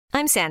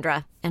I'm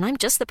Sandra, and I'm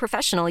just the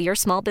professional your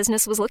small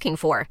business was looking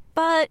for.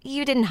 But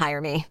you didn't hire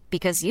me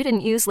because you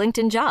didn't use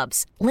LinkedIn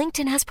Jobs.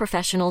 LinkedIn has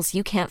professionals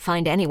you can't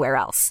find anywhere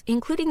else,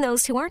 including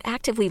those who aren't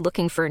actively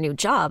looking for a new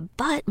job,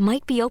 but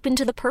might be open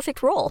to the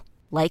perfect role,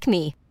 like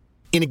me.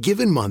 In a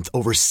given month,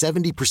 over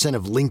 70%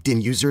 of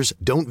LinkedIn users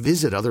don't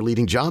visit other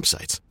leading job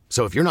sites.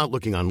 So if you're not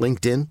looking on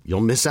LinkedIn,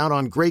 you'll miss out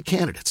on great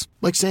candidates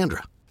like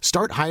Sandra.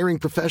 Start hiring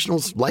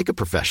professionals like a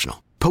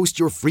professional. Post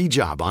your free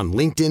job on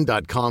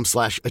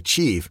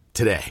linkedin.com/achieve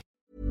today.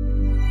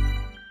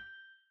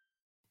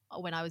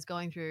 When I was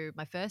going through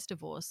my first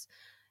divorce,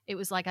 it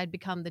was like I'd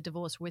become the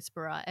divorce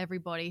whisperer.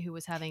 Everybody who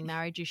was having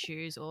marriage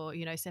issues or,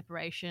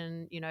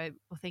 separation,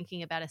 or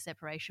thinking about a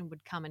separation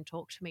would come and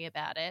talk to me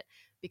about it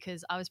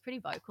because I was pretty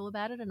vocal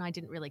about it and I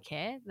didn't really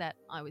care that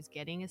I was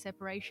getting a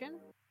separation.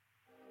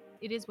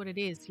 It is what it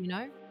is.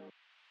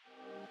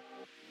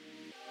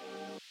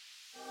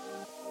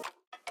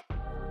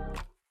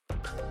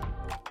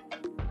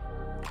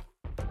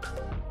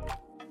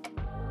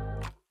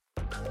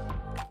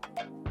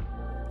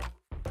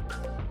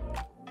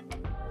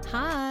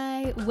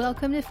 Hi,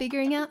 welcome to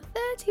Figuring Out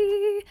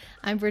 30.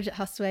 I'm Bridget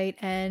Hustwaite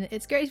and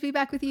it's great to be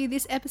back with you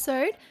this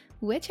episode.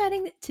 We're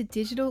chatting to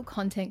digital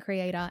content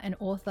creator and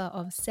author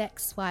of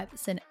Sex,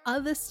 Swipes and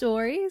Other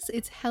Stories.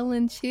 It's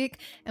Helen Chik,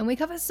 and we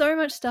cover so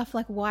much stuff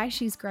like why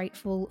she's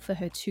grateful for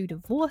her 2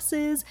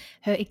 divorces,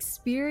 her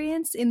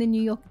experience in the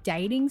New York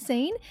dating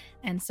scene,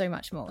 and so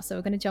much more. So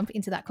we're going to jump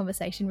into that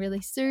conversation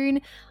really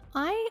soon.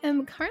 I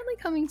am currently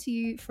coming to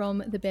you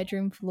from the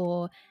bedroom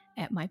floor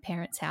at my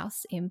parents'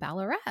 house in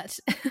Ballarat.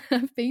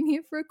 I've been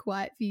here for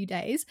quite a few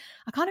days.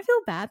 I kind of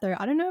feel bad though.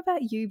 I don't know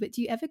about you, but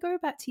do you ever go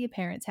back to your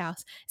parents'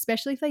 house,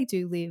 especially if they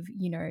do live,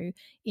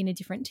 in a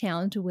different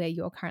town to where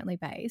you're currently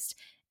based,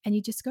 and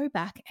you just go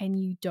back and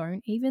you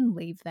don't even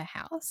leave the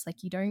house?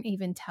 Like, you don't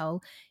even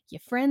tell your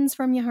friends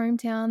from your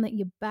hometown that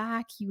you're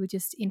back. You were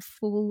just in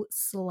full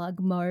slug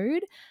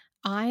mode.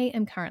 I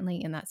am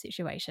currently in that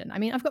situation. I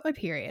mean, I've got my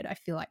period. I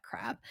feel like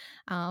crap.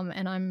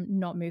 And I'm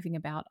not moving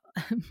about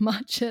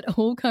much at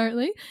all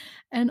currently.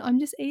 And I'm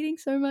just eating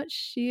so much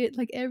shit.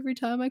 Like, every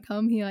time I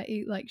come here, I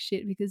eat like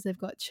shit because they've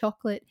got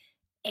chocolate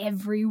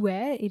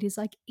everywhere. It is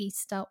like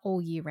Easter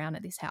all year round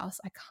at this house.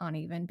 I can't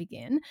even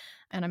begin.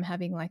 And I'm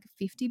having like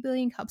 50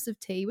 billion cups of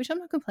tea, which I'm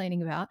not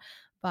complaining about.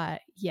 But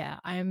yeah,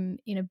 I'm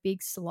in a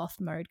big sloth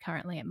mode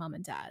currently at mum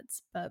and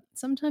dad's. But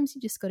sometimes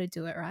you just got to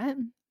do it, right?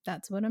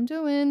 That's what I'm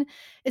doing.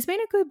 It's been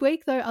a good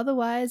week though.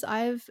 Otherwise,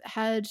 I've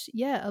had,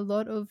 a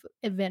lot of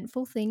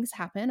eventful things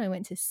happen. I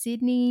went to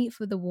Sydney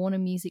for the Warner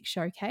Music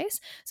Showcase.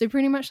 So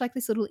pretty much like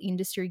this little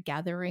industry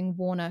gathering.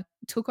 Warner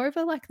took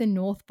over like the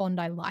North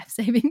Bondi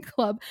Lifesaving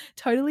Club,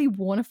 totally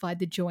Warnified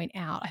the joint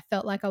out. I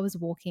felt like I was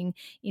walking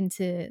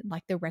into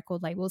like the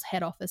record label's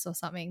head office or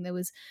something. There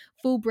was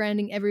full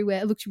branding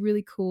everywhere. It looked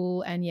really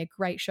cool, and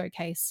great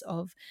showcase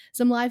of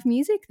some live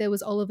music. There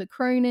was Oliver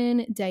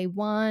Cronin, Day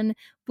One,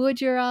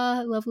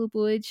 Budgerah, Lovely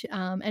Budge,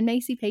 and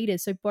Macy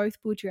Peters. So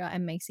both Budgerah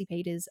and Macy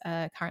Peters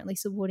are currently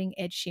supporting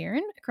Ed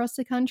Sheeran across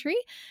the country.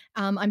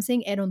 I'm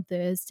seeing Ed on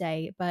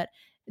Thursday, but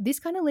this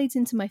kind of leads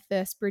into my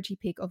first Bridgie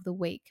pick of the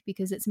week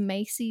because it's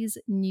Macy's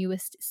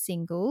newest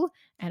single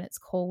and it's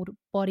called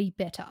Body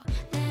Better.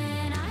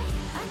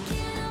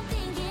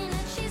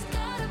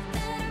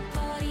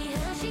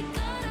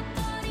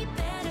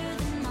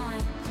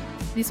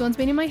 This one's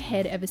been in my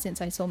head ever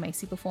since I saw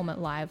Macy perform it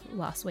live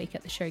last week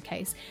at the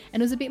showcase,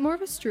 and it was a bit more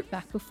of a stripped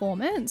back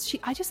performance.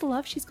 I just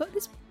love, she's got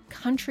this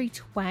country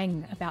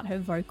twang about her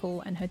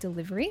vocal and her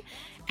delivery,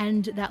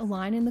 and that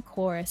line in the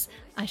chorus,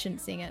 I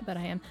shouldn't sing it, but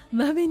I am,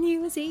 loving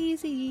you is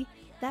easy,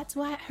 that's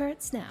why it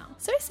hurts now.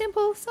 So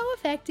simple, so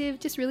effective,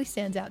 just really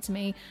stands out to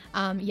me.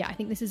 I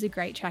think this is a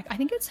great track. I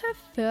think it's her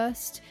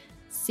first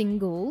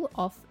single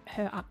off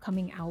her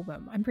upcoming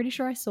album. I'm pretty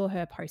sure I saw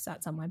her post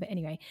that somewhere, but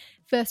anyway,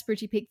 first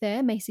Bridgie pick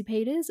there, Macy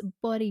Peters,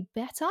 Body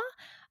Better.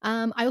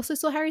 I also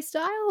saw Harry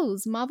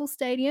Styles, Marvel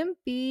Stadium,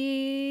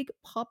 big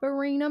pop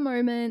arena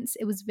moments.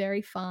 It was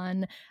very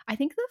fun. I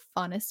think the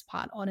funnest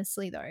part,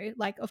 honestly though,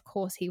 like of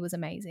course he was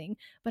amazing,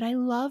 but I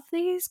love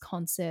these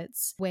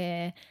concerts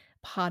where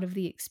part of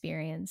the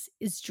experience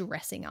is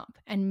dressing up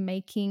and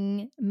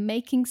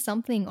making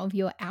something of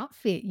your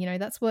outfit.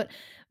 That's what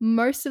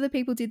most of the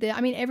people did there.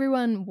 I mean,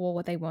 everyone wore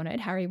what they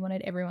wanted. Harry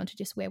wanted everyone to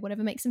just wear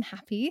whatever makes them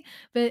happy,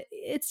 but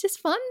it's just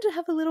fun to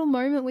have a little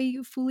moment where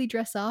you fully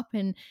dress up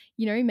and,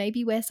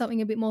 maybe wear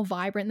something a bit more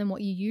vibrant than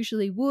what you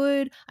usually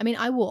would. I mean,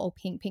 I wore all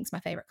pink. Pink's my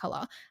favorite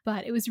color,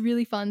 but it was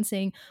really fun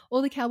seeing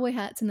all the cowboy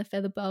hats and the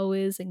feather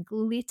boas and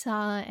glitter,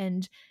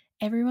 and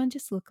everyone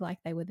just looked like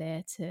they were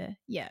there to,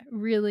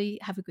 really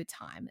have a good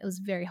time. It was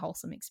a very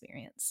wholesome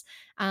experience.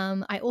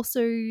 I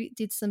also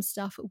did some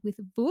stuff with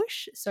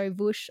Vush. So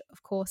Vush,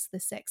 of course, the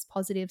sex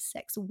positive,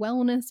 sex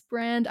wellness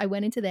brand. I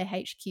went into their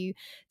HQ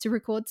to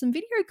record some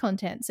video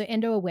content. So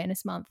Endo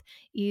Awareness Month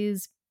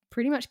is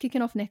pretty much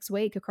kicking off next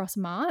week across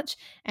March.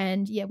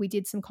 And we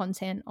did some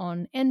content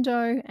on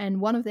endo and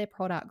one of their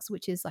products,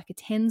 which is like a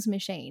TENS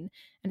machine.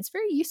 And it's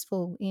very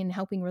useful in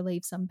helping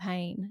relieve some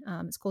pain.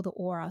 It's called the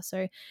Aura.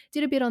 So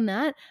did a bit on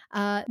that.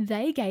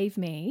 They gave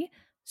me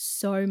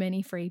so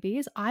many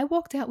freebies. I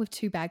walked out with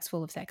 2 bags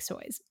full of sex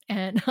toys,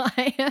 and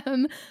I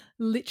am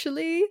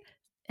literally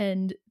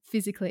and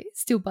physically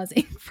still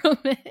buzzing from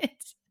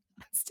it.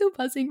 I'm still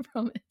buzzing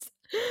from it.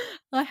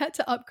 I had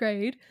to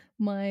upgrade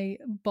my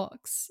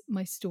box,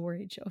 my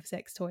storage of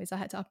sex toys. I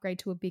had to upgrade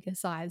to a bigger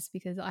size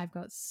because I've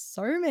got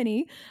so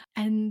many.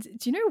 And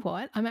do you know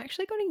what? I'm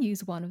actually going to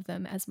use one of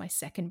them as my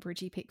second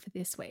Bridgie pick for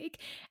this week.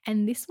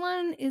 And this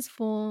one is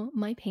for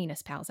my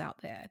penis pals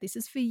out there. This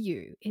is for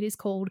you. It is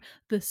called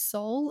the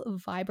Soul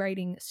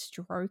Vibrating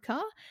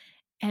Stroker.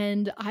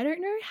 And I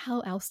don't know how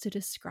else to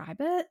describe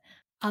it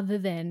other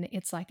than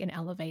it's like an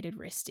elevated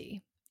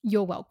wristy.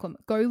 You're welcome.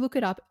 Go look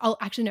it up. I'll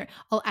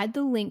add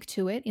the link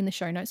to it in the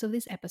show notes of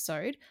this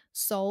episode.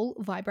 Soul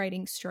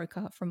Vibrating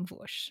Stroker from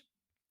Vush.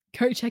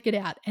 Go check it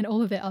out and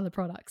all of their other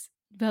products.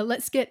 But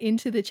let's get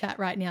into the chat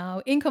right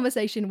now in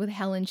conversation with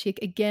Helen Chik.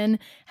 Again,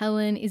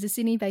 Helen is a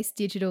Sydney-based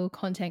digital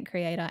content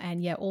creator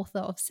and author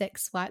of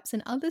Sex Swipes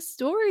and Other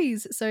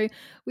Stories. So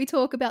we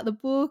talk about the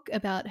book,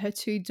 about her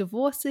 2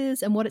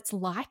 divorces and what it's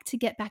like to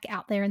get back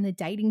out there in the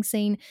dating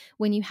scene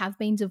when you have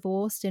been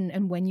divorced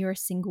and when you're a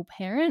single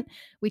parent.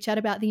 We chat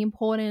about the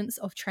importance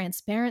of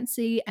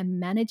transparency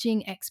and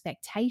managing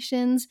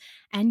expectations.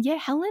 And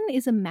Helen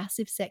is a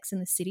massive Sex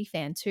and the City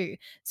fan too.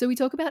 So we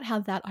talk about how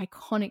that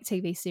iconic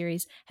TV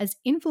series has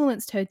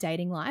influenced her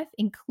dating life,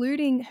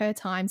 including her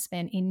time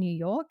spent in New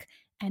York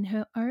and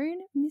her own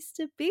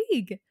Mr.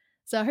 Big.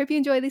 So I hope you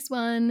enjoy this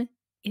one.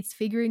 It's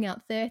Figuring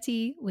Out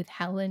 30 with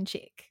Helen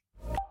Chik.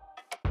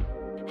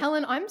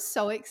 Helen, I'm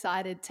so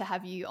excited to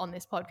have you on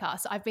this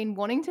podcast. I've been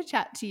wanting to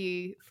chat to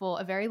you for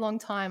a very long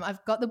time.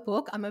 I've got the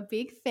book. I'm a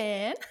big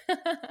fan.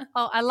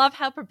 Oh, I love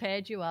how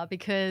prepared you are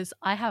because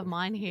I have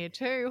mine here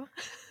too.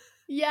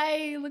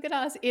 Yay, look at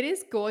us. It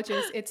is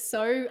gorgeous. It's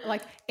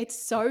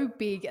so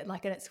big, and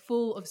it's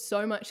full of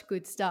so much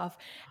good stuff.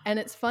 And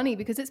it's funny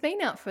because it's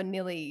been out for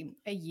nearly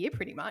a year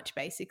pretty much,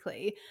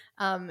 basically.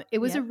 It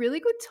was a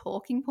really good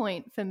talking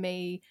point for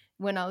me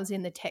when I was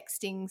in the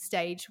texting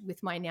stage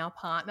with my now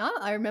partner.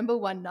 I remember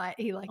one night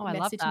he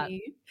messaged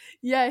me.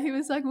 Yeah, he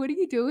was like, "What are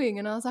you doing?"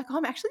 And I was like,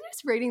 "I'm actually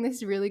just reading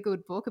this really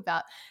good book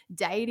about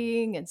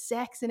dating and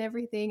sex and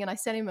everything." And I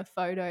sent him a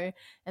photo,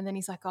 and then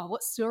he's like, "Oh,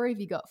 what story have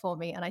you got for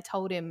me?" And I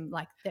told him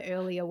the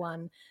earlier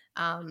one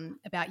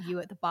about you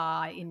at the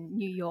bar in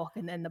New York,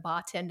 and then the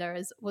bartender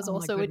was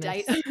also a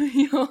date of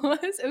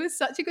yours. It was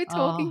such a good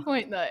talking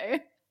point though.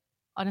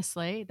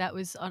 Honestly, that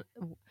was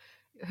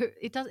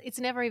it's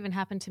never even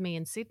happened to me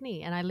in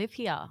Sydney, and I live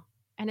here,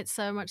 and it's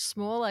so much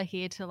smaller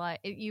here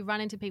you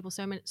run into people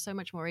so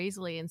much more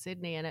easily in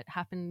Sydney, and it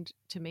happened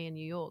to me in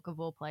New York, of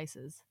all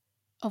places.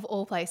 Of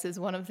all places,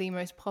 one of the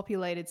most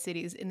populated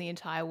cities in the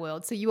entire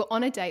world. So you were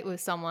on a date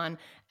with someone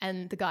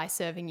and the guy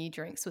serving you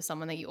drinks was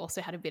someone that you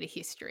also had a bit of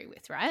history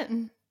with, right?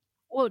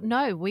 Well,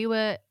 no, we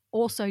were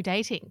also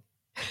dating.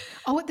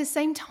 Oh, at the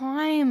same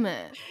time.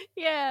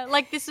 Yeah,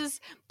 this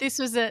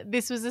was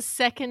a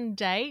second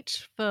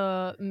date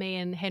for me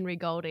and Henry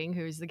Golding,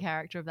 who is the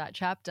character of that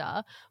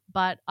chapter,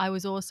 but I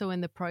was also in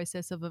the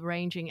process of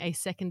arranging a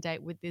second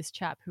date with this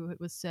chap who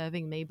was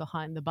serving me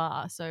behind the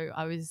bar. So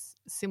I was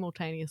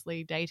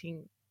simultaneously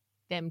dating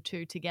them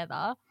 2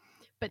 together,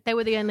 but they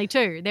were the only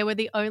 2. They were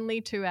the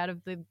only 2 out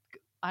of the,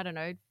 I don't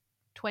know,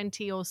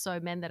 20 or so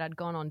men that I'd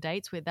gone on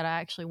dates with that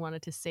I actually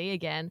wanted to see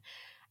again.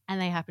 And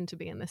they happened to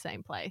be in the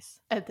same place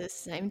at the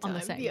same time on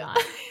the same night.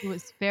 It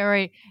was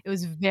very,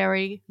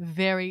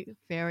 very,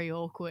 very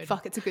awkward.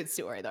 Fuck, it's a good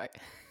story though.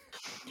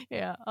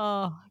 Yeah.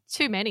 Oh,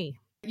 too many.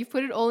 You've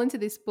put it all into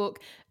this book,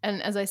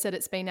 and as I said,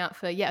 it's been out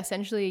for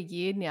essentially a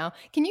year now.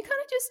 Can you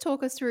kind of just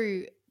talk us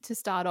through, to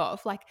start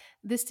off,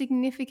 the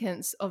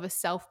significance of a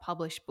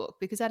self-published book,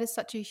 because that is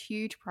such a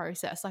huge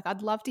process.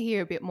 I'd love to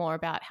hear a bit more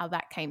about how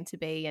that came to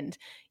be, and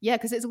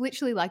because it's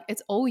literally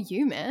it's all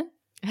you, man.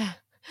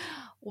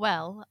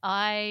 Well,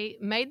 I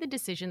made the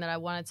decision that I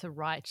wanted to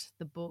write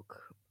the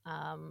book.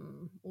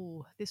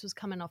 This was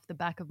coming off the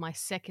back of my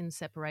second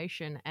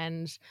separation,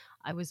 and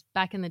I was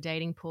back in the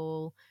dating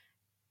pool,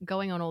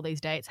 going on all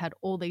these dates, had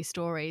all these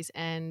stories,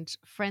 and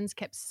friends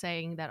kept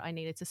saying that I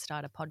needed to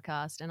start a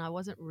podcast, and I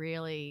wasn't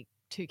really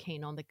too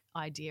keen on the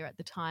idea at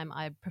the time.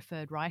 I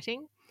preferred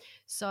writing.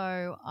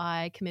 So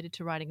I committed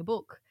to writing a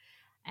book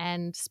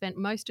and spent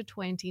most of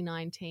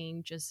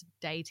 2019 just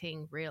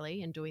dating,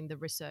 really, and doing the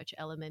research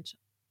element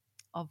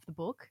of the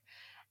book.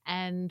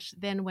 And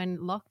then when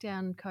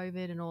lockdown,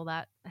 COVID and all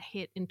that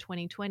hit in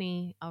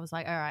 2020, I was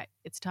like, all right,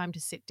 it's time to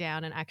sit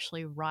down and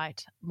actually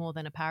write more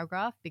than a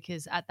paragraph,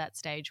 because at that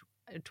stage,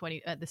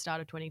 at the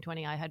start of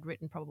 2020, I had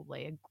written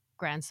probably a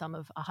grand sum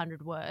of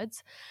 100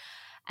 words.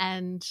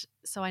 And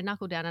so I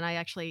knuckled down and I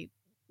actually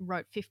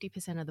wrote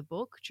 50% of the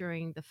book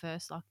during the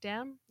first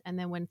lockdown. And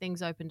then when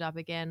things opened up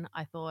again,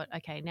 I thought,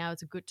 okay, now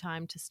is a good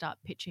time to start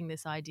pitching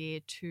this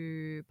idea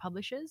to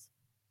publishers.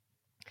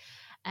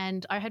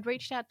 And I had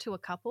reached out to a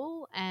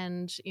couple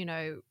and,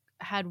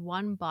 had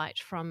one bite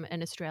from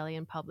an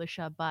Australian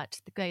publisher, but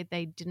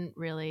they didn't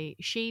really,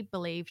 she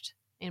believed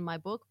in my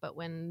book, but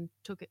when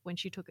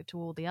she took it to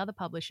all the other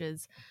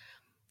publishers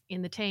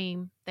in the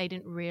team, they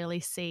didn't really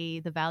see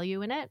the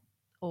value in it.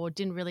 or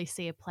didn't really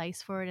see a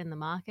place for it in the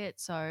market.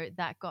 So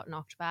that got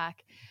knocked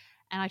back.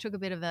 And I took a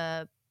bit of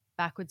a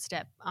backward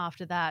step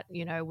after that,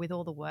 with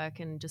all the work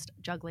and just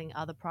juggling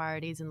other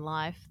priorities in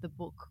life. The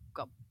book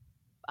got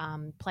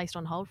placed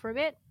on hold for a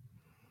bit.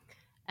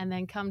 And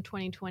then come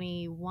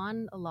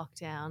 2021, a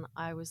lockdown,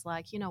 I was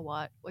like, you know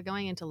what? We're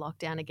going into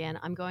lockdown again.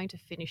 I'm going to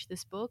finish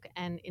this book.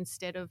 And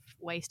instead of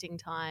wasting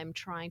time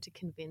trying to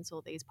convince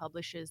all these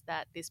publishers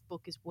that this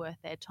book is worth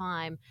their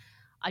time,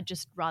 I'd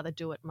just rather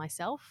do it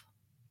myself.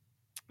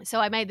 So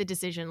I made the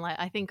decision, like,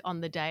 I think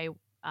on the day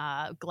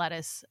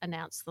Gladys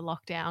announced the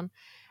lockdown,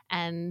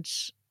 and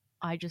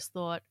I just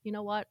thought, you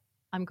know what?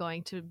 I'm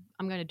going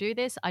to do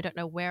this. I don't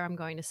know where I'm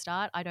going to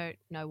start. I don't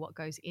know what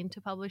goes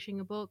into publishing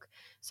a book.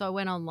 So I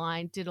went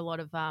online, did a lot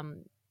of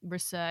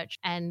research,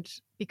 and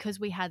because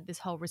we had this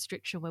whole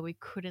restriction where we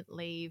couldn't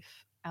leave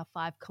our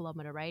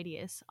 5-kilometer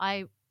radius,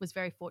 I was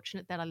very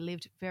fortunate that I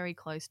lived very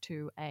close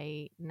to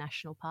a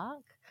national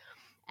park.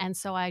 And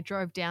so I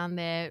drove down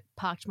there,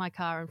 parked my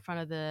car in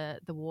front of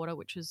the water,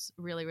 which was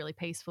really, really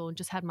peaceful, and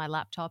just had my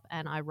laptop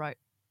and I wrote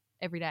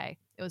every day.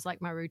 It was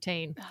like my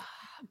routine.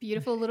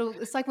 Beautiful little,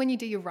 it's like when you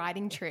do your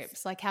riding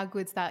trips, like how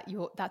good's that?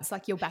 That's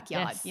like your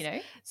backyard,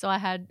 Yes. So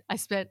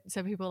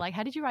so people were like,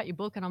 how did you write your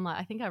book? And I'm like,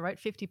 I think I wrote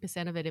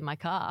 50% of it in my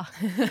car.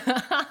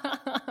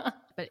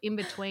 But in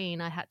between,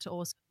 I had to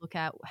also look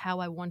at how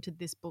I wanted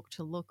this book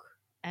to look.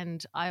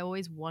 And I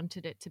always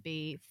wanted it to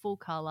be full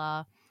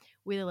color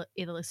with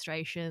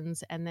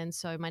illustrations. And then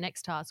so my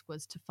next task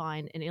was to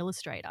find an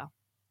illustrator.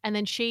 And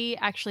then she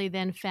actually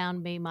then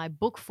found me my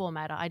book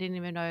formatter. I didn't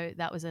even know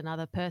that was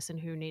another person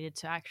who needed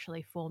to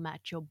actually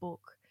format your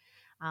book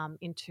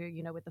into,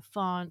 with the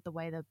font, the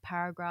way the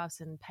paragraphs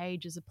and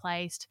pages are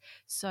placed.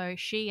 So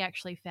she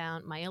actually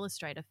my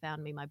illustrator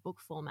found me my book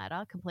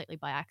formatter completely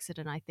by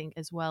accident, I think,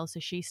 as well. So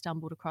she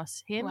stumbled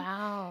across him.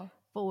 Wow.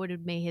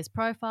 Forwarded me his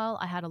profile.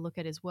 I had a look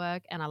at his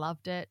work and I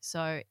loved it.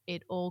 So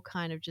it all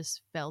kind of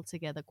just fell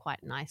together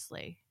quite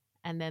nicely.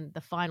 And then the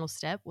final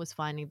step was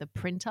finding the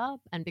printer.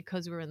 And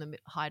because we were in the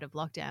height of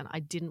lockdown, I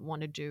didn't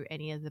want to do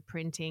any of the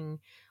printing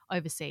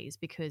overseas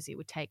because it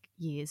would take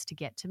years to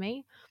get to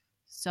me.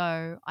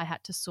 So I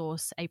had to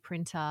source a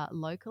printer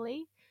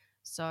locally.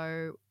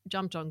 So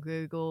jumped on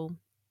Google,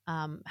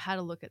 had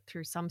a look at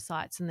through some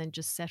sites, and then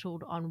just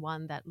settled on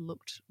one that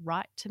looked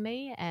right to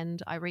me.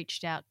 And I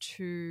reached out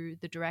to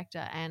the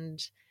director,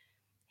 and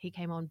he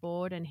came on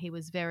board, and he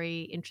was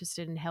very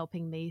interested in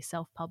helping me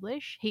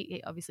self-publish.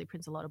 He obviously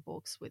prints a lot of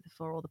books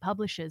for all the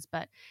publishers,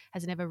 but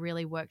has never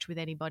really worked with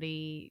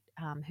anybody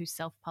who's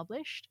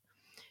self-published.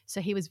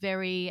 So he was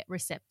very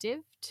receptive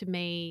to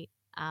me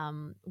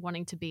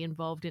wanting to be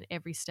involved in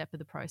every step of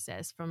the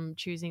process, from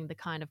choosing the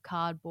kind of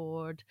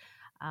cardboard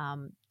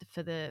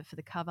for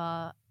the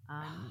cover.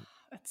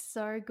 That's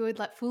so good.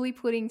 Like fully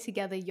putting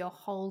together your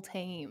whole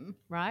team.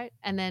 Right.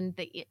 And then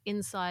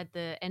inside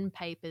the end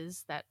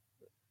papers that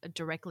are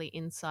directly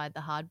inside the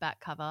hardback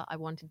cover, I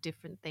wanted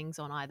different things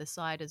on either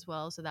side as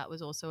well. So that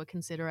was also a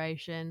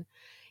consideration.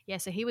 Yeah.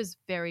 So he was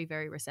very,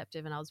 very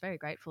receptive, and I was very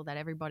grateful that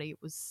everybody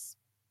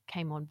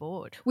came on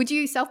board. Would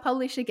you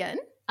self-publish again?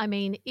 I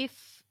mean,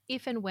 if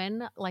and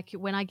when, like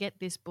when I get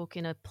this book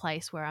in a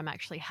place where I'm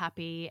actually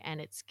happy and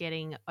it's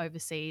getting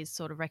overseas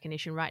sort of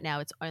recognition. Right now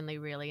it's only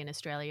really in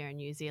Australia and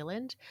New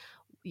Zealand.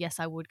 Yes,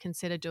 I would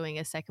consider doing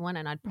a second one,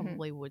 and I'd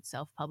probably would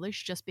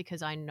self-publish just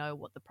because I know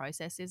what the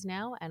process is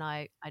now, and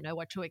I know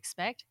what to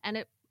expect.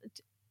 And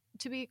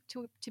to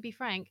be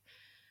frank,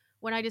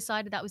 when I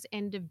decided that was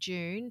end of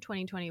June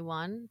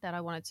 2021 that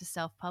I wanted to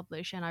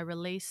self-publish, and I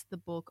released the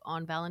book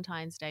on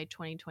Valentine's Day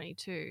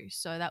 2022.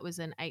 So that was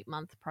an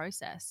 8-month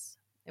process.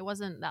 It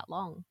wasn't that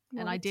long. What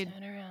and I did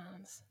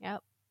turnarounds.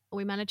 Yep.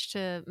 We managed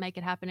to make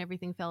it happen.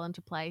 Everything fell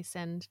into place.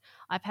 And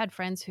I've had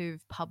friends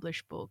who've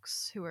published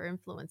books who are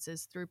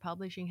influencers through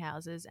publishing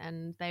houses,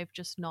 and they've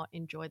just not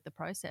enjoyed the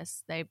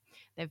process. They've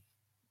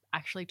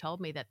actually told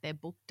me that their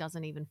book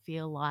doesn't even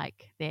feel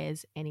like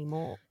theirs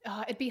anymore.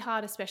 It'd be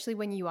hard, especially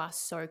when you are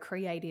so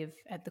creative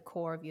at the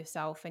core of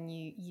yourself, and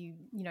you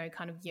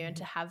kind of yearn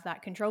to have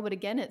that control. But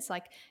again, it's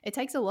like it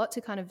takes a lot to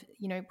kind of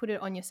put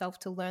it on yourself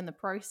to learn the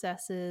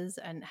processes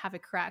and have a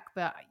crack.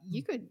 But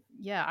you could,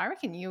 I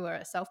reckon you were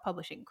a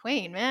self-publishing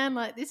queen, man.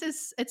 Like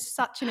it's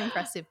such an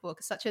impressive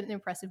book, such an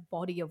impressive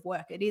body of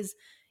work. It is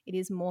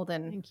more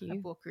than a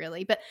book,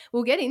 really. But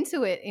we'll get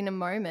into it in a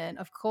moment,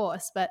 of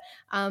course. But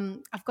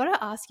I've got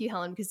to ask you,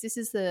 Helen, because this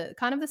is the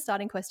kind of the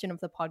starting question of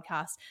the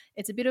podcast.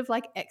 It's a bit of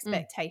like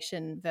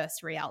expectation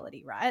versus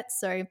reality, right?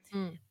 So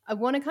I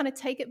want to kind of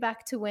take it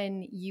back to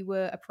when you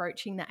were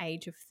approaching the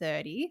age of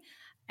 30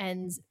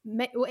 and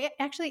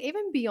actually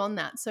even beyond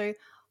that. So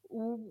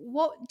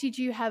what did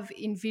you have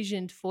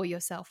envisioned for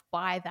yourself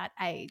by that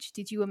age?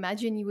 Did you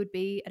imagine you would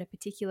be at a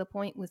particular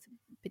point with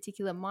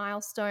particular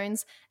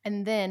milestones?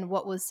 And then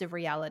what was the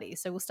reality?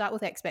 So we'll start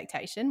with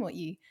expectation, what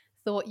you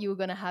thought you were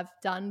going to have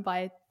done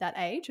by that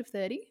age of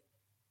 30.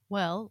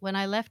 Well, when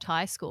I left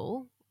high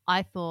school,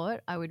 I thought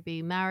I would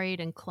be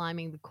married and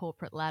climbing the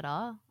corporate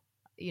ladder,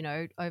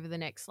 over the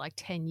next like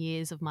 10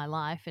 years of my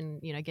life,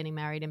 and, getting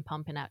married and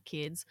pumping out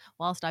kids.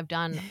 Whilst I've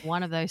done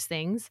one of those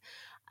things,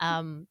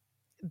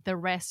 The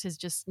rest has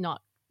just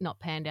not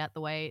panned out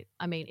the way,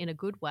 I mean, in a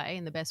good way,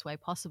 in the best way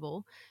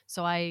possible.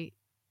 So I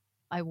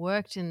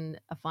worked in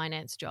a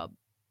finance job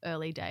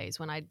early days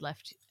when I'd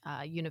left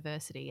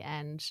university,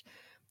 and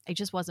it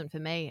just wasn't for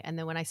me. And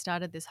then when I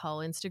started this whole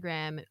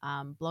Instagram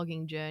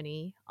blogging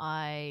journey,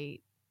 I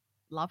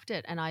loved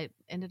it, and I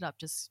ended up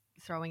just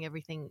throwing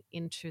everything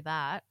into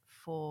that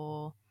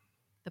for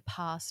the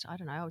past, I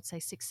don't know, I would say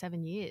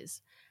 6-7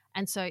 years.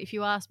 And so if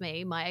you ask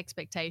me, my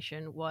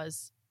expectation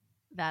was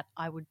that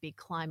I would be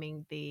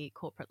climbing the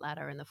corporate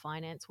ladder in the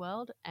finance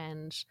world,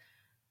 and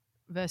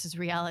versus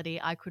reality,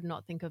 I could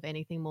not think of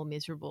anything more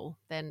miserable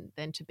than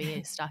to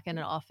be stuck in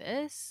an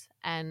office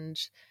and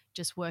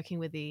just working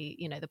with the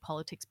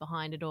politics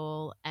behind it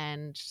all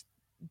and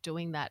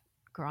doing that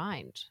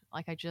grind.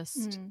 Like I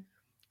just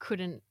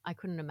couldn't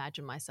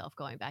imagine myself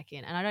going back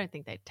in, and I don't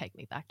think they'd take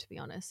me back, to be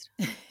honest.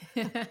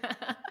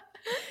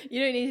 You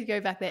don't need to go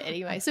back there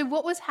anyway. So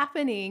what was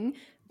happening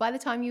by the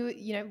time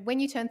when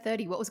you turned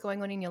 30, what was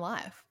going on in your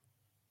life?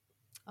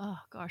 Oh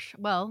gosh.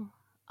 Well,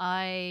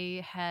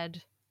 by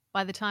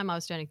the time I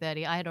was turning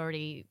 30, I had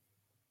already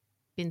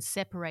been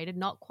separated,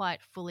 not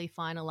quite fully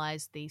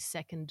finalized the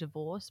second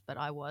divorce, but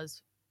I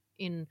was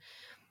in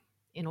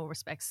all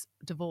respects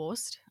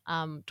divorced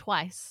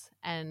twice,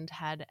 and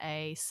had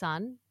a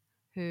son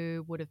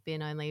who would have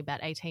been only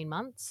about 18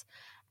 months.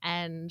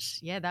 And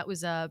yeah, that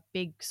was a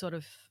big sort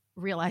of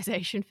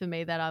realization for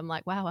me, that I'm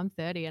like, wow, I'm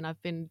 30 and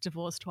I've been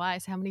divorced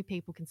twice. How many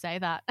people can say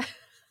that?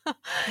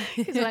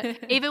 Because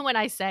even when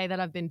I say that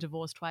I've been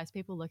divorced twice,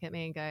 people look at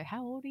me and go,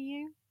 how old are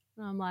you?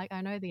 And I'm like,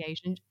 I know the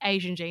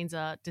Asian genes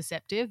are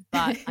deceptive,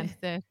 but I'm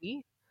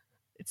 30.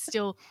 It's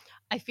still,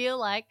 I feel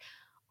like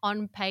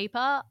on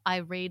paper I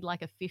read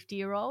like a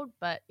 50-year-old,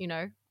 but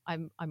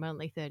I'm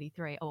only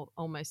 33, or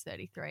almost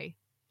 33.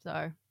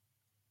 So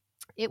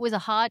it was a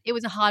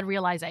hard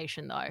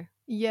realization though.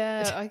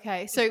 Yeah,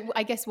 okay. So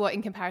I guess what,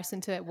 in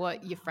comparison to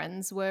what your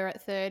friends were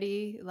at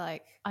 30,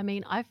 like I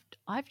mean, I've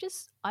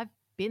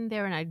been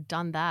there and I've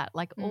done that.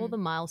 Like all Mm. the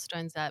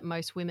milestones that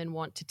most women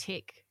want to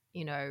tick,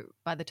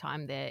 by the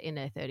time they're in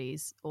their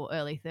 30s or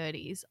early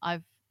 30s,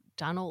 I've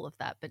done all of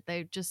that. But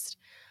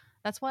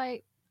that's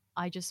why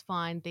I just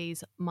find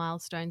these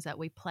milestones that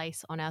we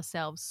place on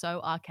ourselves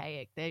so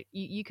archaic that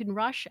you can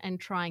rush and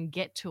try and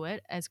get to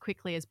it as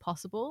quickly as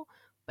possible,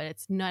 but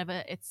it's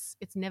never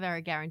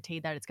a guarantee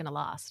that it's going to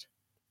last.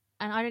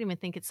 And I don't even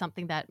think it's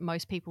something that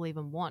most people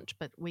even want,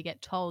 but we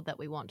get told that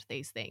we want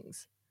these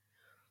things.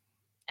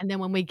 And then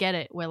when we get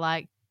it, we're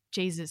like,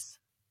 Jesus,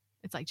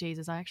 it's like,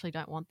 Jesus, I actually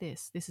don't want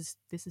this. This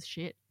is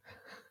shit.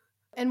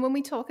 And when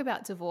we talk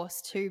about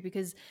divorce too,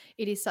 because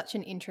it is such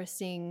an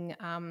interesting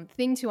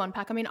thing to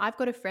unpack. I mean, I've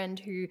got a friend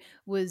who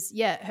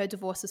her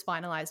divorce was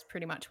finalized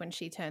pretty much when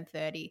she turned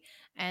 30.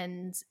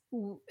 And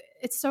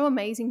it's so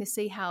amazing to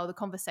see how the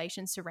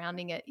conversation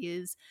surrounding it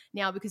is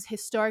now, because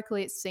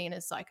historically it's seen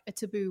as like a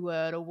taboo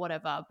word or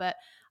whatever. But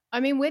I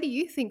mean, where do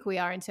you think we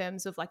are in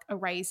terms of like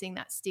erasing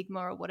that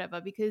stigma or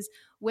whatever? Because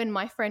when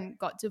my friend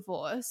got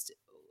divorced,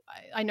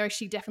 I know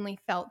she definitely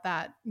felt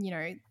that,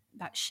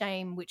 that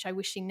shame, which I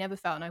wish she never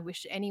felt. And I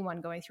wish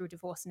anyone going through a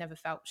divorce never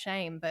felt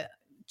shame. But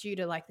due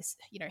to like this,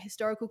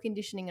 historical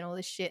conditioning and all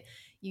this shit,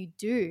 you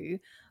do.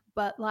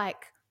 But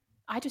like,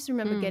 I just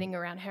remember getting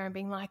around her and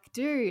being like,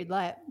 dude,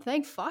 like,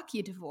 thank fuck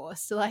you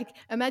divorced. So like,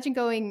 imagine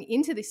going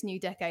into this new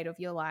decade of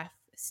your life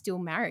still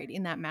married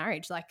in that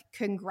marriage. Like,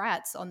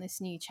 congrats on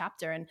this new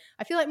chapter. And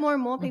I feel like more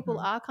and more people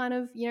are kind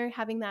of,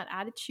 having that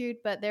attitude,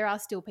 but there are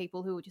still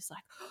people who are just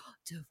like, oh,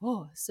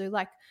 divorce. So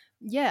like,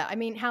 yeah, I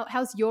mean,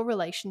 how's your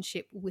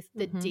relationship with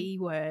the D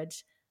word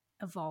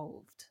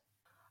evolved?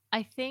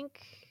 I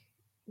think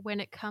when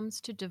it comes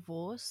to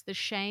divorce, the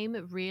shame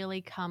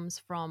really comes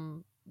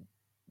from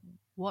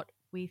what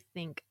we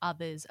think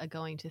others are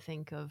going to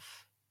think of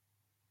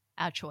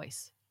our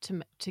choice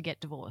to get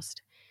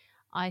divorced.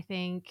 I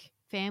think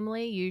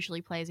family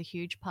usually plays a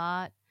huge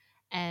part,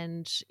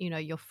 and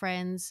your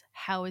friends,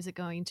 how is it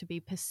going to be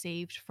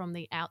perceived from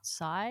the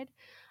outside?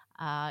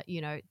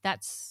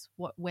 That's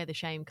where the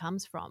shame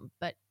comes from.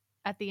 But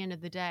at the end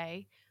of the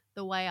day,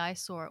 the way I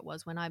saw it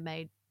was, when I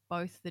made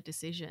both the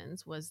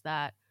decisions, was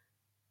that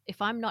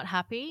if I'm not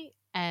happy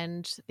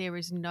and there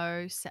is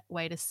no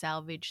way to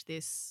salvage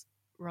this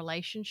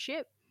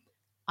relationship,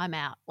 I'm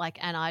out.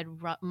 And I'd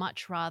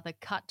much rather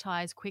cut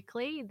ties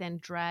quickly than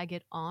drag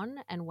it on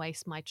and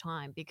waste my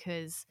time,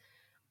 because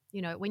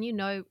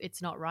when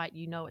it's not right,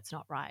 it's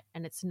not right,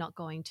 and it's not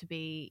going to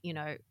be,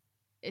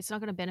 it's not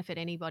going to benefit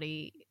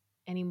anybody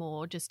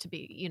anymore just to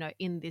be,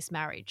 in this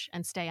marriage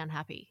and stay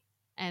unhappy.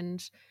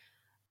 And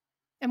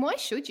Why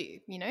should you?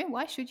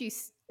 Why should you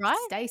right,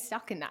 stay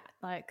stuck in that?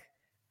 Like,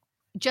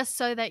 just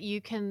so that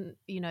you can,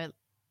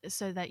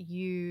 so that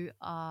you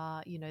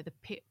are, the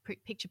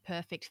picture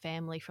perfect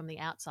family from the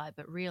outside,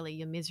 but really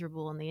you're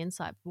miserable on the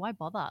inside. Why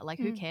bother? Like,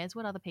 who cares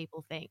what other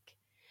people think?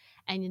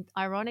 And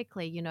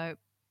ironically,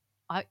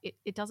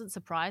 it doesn't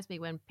surprise me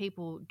when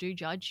people do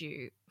judge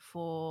you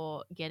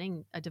for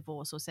getting a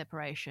divorce or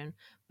separation,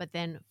 but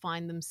then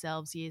find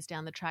themselves years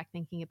down the track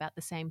thinking about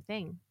the same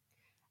thing.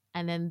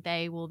 and then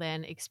they will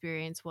then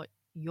experience what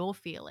you're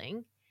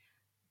feeling,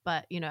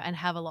 but, and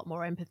have a lot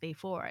more empathy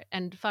for it.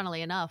 And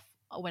funnily enough,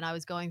 when I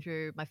was going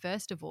through my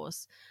first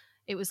divorce,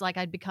 it was like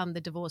I'd become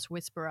the divorce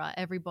whisperer.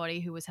 Everybody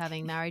who was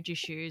having marriage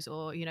issues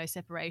or,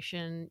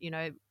 separation,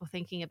 or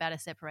thinking about a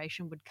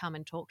separation would come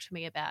and talk to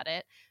me about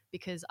it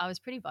because I was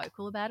pretty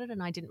vocal about it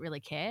and I didn't really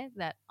care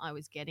that I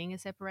was getting a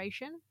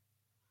separation.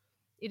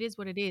 It is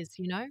what it is.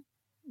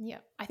 Yeah,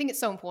 I think it's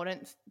so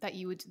important that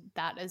you would do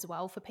that as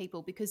well for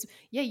people because,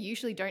 yeah, you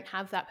usually don't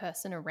have that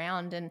person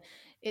around. And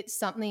it's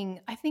something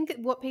I think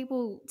what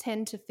people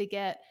tend to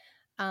forget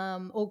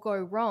or go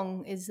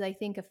wrong is they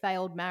think a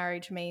failed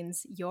marriage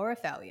means you're a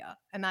failure.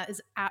 And that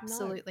is No,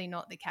 absolutely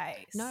not the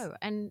case. no.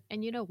 And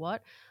you know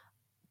what?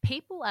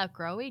 People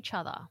outgrow each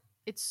other.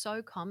 It's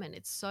so common.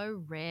 It's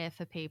so rare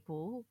for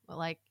people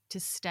like to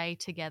stay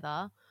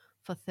together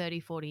for 30,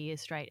 40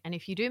 years straight. And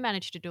if you do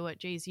manage to do it,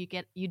 geez,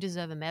 you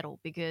deserve a medal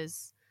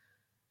because,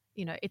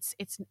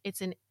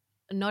 it's an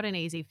not an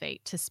easy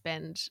feat to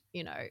spend,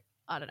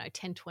 I don't know,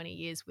 10, 20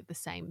 years with the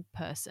same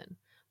person.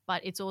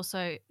 But it's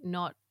also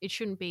not, it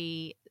shouldn't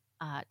be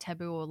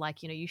taboo or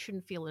like, you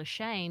shouldn't feel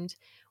ashamed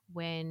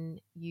when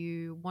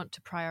you want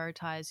to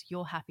prioritize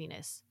your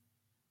happiness,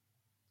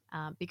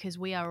 because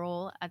we are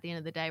all, at the end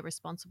of the day,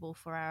 responsible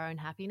for our own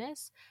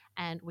happiness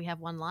and we have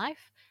one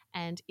life.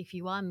 And if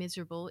you are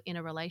miserable in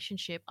a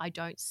relationship, I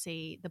don't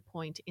see the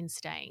point in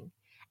staying.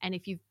 And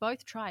if you've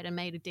both tried and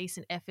made a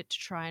decent effort to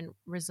try and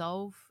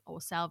resolve or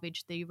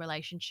salvage the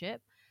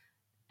relationship,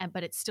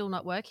 but it's still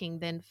not working,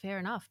 then fair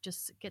enough,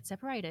 just get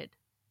separated.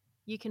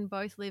 You can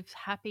both live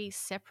happy,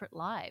 separate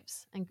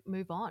lives and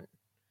move on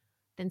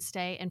than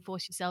stay and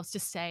force yourselves to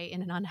stay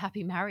in an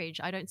unhappy marriage.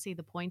 I don't see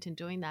the point in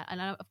doing that.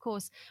 And of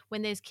course,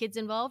 when there's kids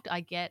involved,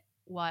 I get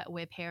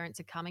where parents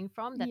are coming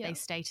from, that Yeah. they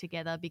stay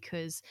together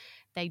because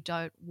they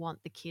don't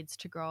want the kids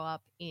to grow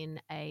up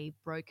in a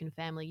broken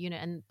family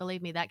unit. And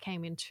believe me, that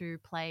came into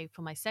play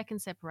for my second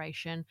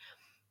separation.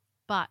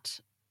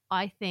 But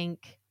I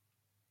think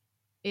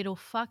it'll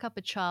fuck up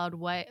a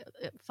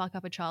fuck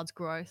up a child's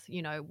growth,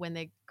 when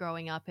they're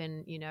growing up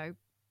and,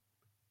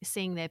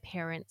 seeing their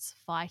parents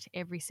fight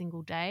every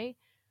single day.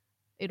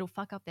 It'll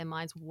fuck up their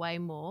minds way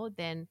more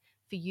than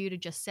for you to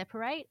just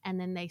separate and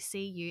then they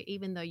see you,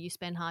 even though you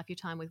spend half your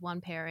time with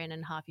one parent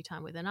and half your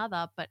time with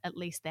another, but at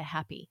least they're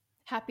happy.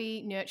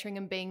 Happy, nurturing,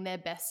 and being their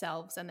best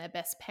selves and their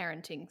best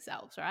parenting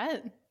selves,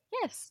 right?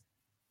 Yes.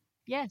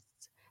 Yes.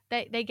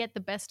 They get the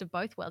best of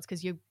both worlds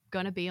because you're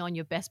going to be on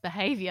your best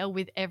behavior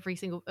with every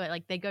single,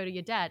 like they go to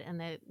your dad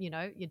and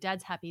your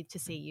dad's happy to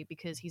see you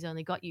because he's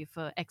only got you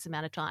for X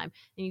amount of time.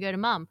 And you go to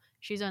mum,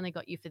 she's only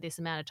got you for this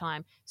amount of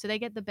time. So they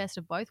get the best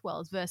of both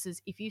worlds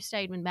versus if you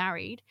stayed when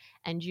married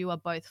and you are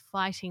both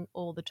fighting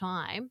all the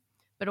time,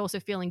 but also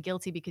feeling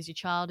guilty because your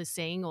child is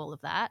seeing all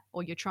of that,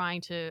 or you're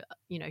trying to,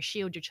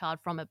 shield your child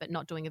from it, but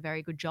not doing a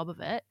very good job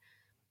of it.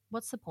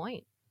 What's the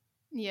point?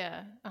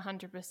 Yeah,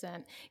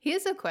 100%.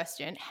 Here's a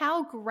question.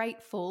 How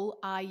grateful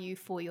are you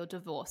for your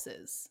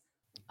divorces?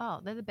 Oh,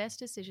 they're the best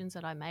decisions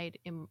that I made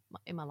in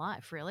my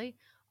life, really.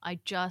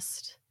 I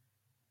just,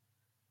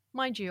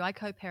 mind you, I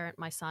co-parent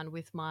my son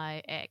with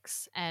my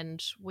ex,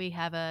 and we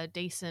have a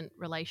decent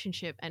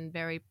relationship and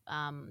very,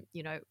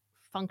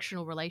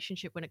 functional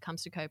relationship when it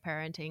comes to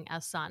co-parenting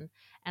our son.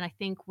 And I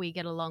think we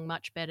get along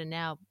much better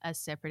now as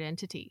separate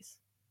entities.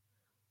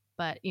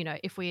 But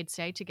if we had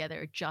stayed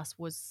together, it just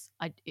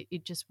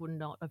would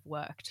not have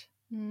worked,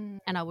 Mm.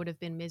 and I would have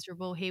been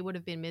miserable. He would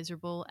have been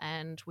miserable,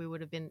 and we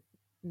would have been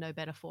no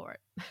better for it.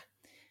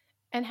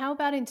 And how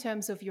about in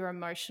terms of your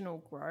emotional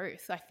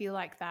growth? I feel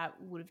like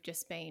that would have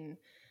just been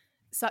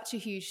such a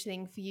huge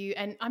thing for you.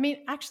 And I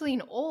mean, actually,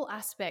 in all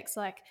aspects,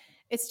 like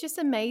it's just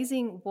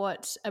amazing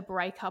what a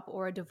breakup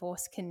or a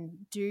divorce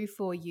can do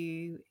for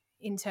you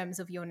in terms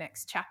of your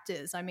next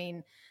chapters. I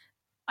mean,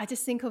 I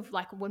just think of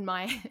like when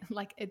my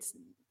like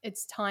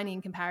it's tiny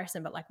in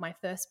comparison, but like my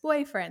first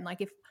boyfriend,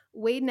 like if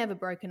we'd never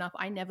broken up,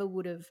 I never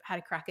would have had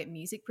a crack at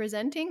music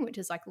presenting, which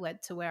has like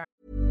led to where.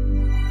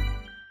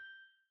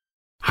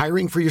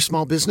 Hiring for your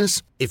small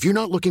business? If you're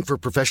not looking for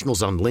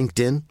professionals on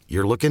LinkedIn,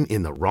 you're looking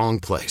in the wrong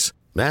place.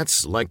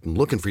 That's like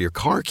looking for your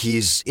car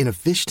keys in a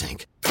fish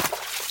tank.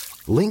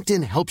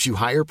 LinkedIn helps you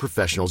hire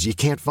professionals you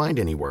can't find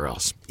anywhere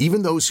else,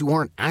 even those who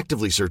aren't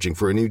actively searching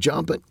for a new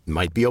job but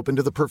might be open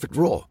to the perfect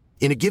role.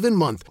 In a given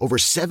month, over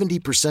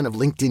 70% of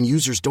LinkedIn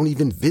users don't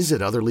even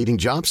visit other leading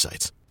job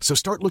sites. So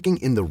start looking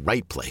in the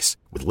right place.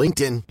 With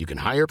LinkedIn, you can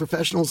hire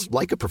professionals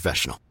like a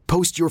professional.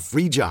 Post your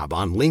free job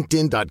on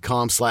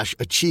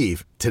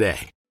linkedin.com/achieve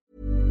today.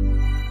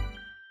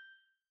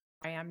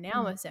 I am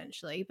now,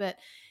 essentially. But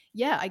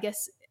yeah, I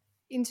guess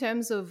in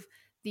terms of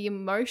the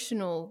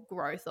emotional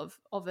growth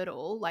of it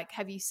all, like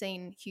have you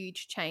seen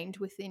huge change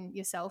within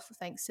yourself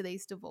thanks to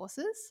these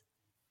divorces?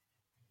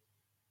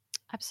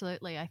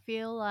 Absolutely. I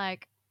feel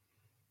like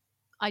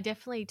I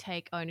definitely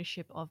take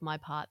ownership of my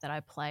part that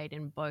I played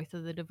in both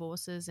of the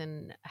divorces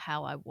and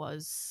how I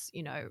was,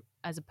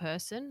 as a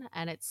person.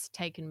 And it's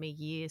taken me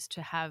years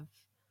to have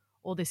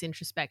all this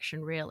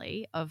introspection,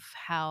 really, of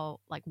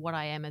how, like, what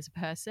I am as a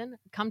person,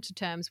 come to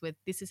terms with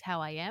this is how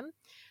I am.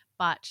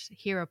 but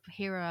here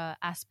are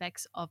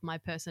aspects of my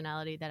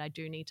personality that I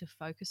do need to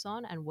focus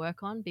on and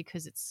work on,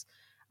 because it's,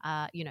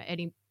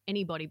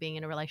 anybody being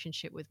in a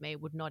relationship with me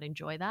would not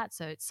enjoy that.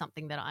 So it's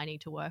something that I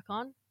need to work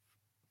on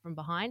from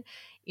behind,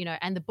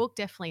 and the book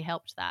definitely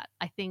helped that.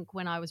 I think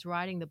when I was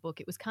writing the book,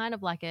 it was kind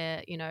of like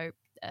a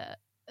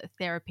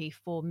therapy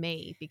for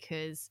me,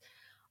 because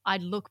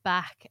I'd look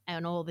back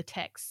on all the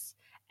texts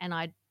and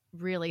I'd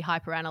really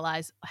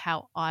hyperanalyze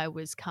how I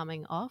was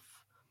coming off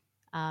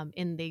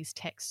in these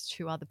texts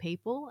to other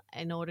people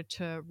in order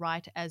to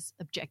write as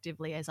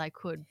objectively as I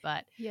could.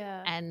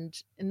 Yeah. And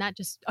that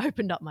just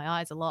opened up my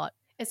eyes a lot.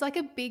 It's like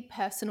a big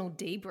personal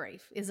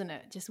debrief, isn't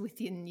it? Just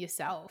within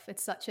yourself.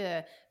 It's such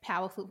a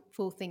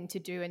powerful thing to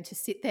do, and to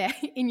sit there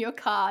in your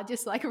car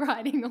just like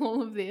writing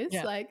all of this.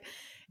 Yeah. Like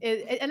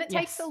and it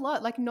takes a Yes.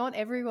 lot. Like not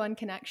everyone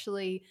can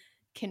actually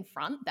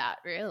confront that,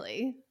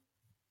 really.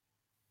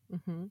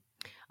 Hmm.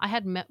 I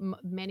had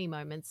many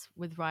moments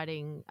with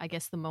writing, I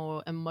guess, the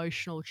more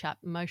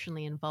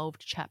emotionally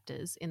involved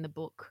chapters in the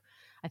book.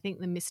 I think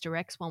the Mr.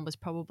 X one was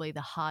probably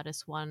the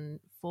hardest one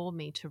for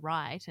me to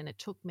write, and it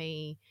took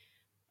me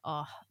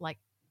like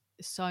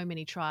so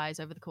many tries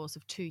over the course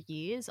of 2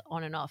 years,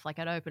 on and off. Like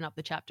I'd open up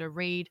the chapter,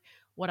 read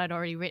what I'd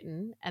already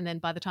written, and then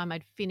by the time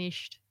I'd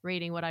finished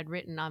reading what I'd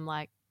written, I'm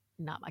like,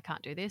 no, I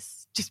can't do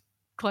this. Just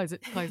close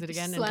it Just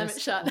again, and slam it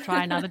just shut. we'll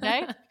try another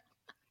day.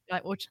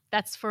 Like, well,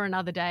 that's for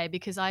another day,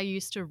 because I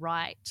used to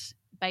write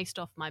based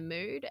off my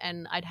mood,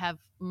 and I'd have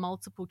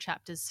multiple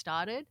chapters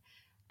started,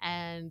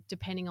 and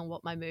depending on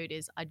what my mood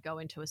is, I'd go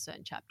into a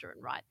certain chapter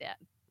and write that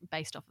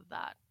based off of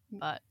that.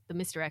 But the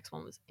Mr. X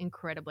one was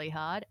incredibly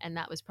hard, and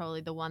that was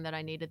probably the one that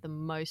I needed the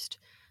most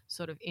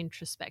sort of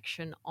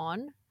introspection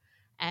on,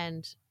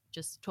 and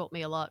just taught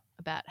me a lot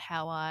about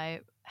how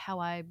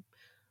I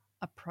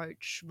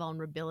approach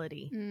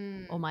vulnerability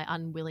or my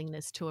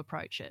unwillingness to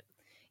approach it.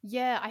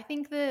 Yeah, I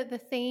think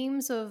the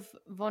themes of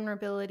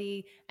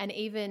vulnerability and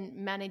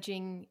even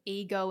managing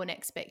ego and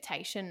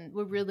expectation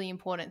were really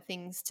important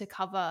things to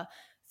cover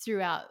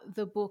throughout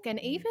the book, and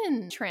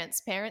even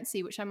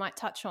transparency, which I might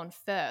touch on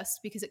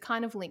first because it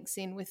kind of links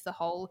in with the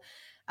whole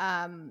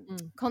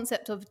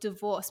concept of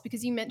divorce,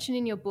 because you mentioned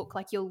in your book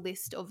like your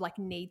list of like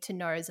need to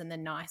knows and the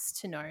nice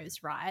to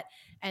knows, right?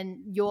 And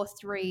your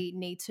 3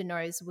 need to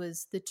knows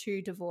was the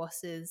 2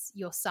 divorces,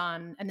 your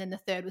son, and then the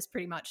third was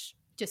pretty much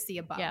just the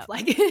above. Yeah.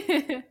 Like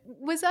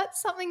was that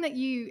something that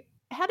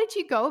how did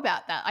you go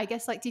about that? I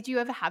guess, like, did you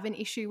ever have an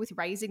issue with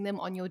raising them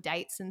on your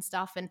dates and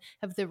stuff, and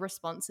have the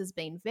responses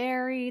been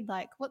varied?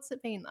 Like, what's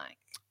it been like?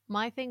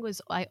 My thing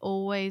was, I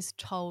always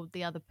told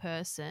the other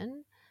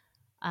person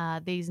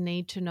these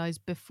need to knows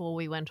before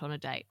we went on a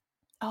date.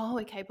 Oh,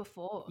 okay,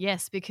 before.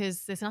 Yes,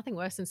 because there's nothing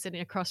worse than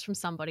sitting across from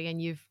somebody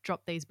and you've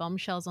dropped these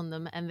bombshells on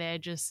them and they're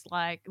just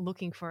like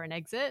looking for an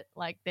exit,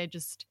 like they're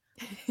just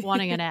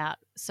wanting an out.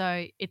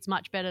 So it's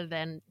much better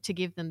than to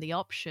give them the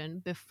option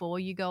before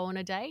you go on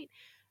a date,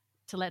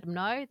 to let them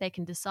know they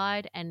can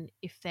decide. And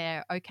if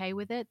they're okay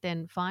with it,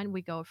 then fine,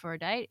 we go for a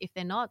date. If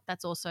they're not,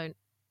 that's also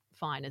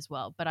fine as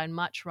well. But I'd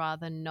much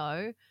rather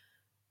know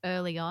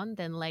early on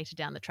than later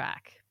down the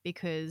track,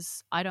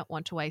 because I don't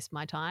want to waste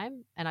my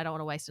time and I don't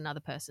want to waste another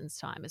person's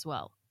time as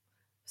well.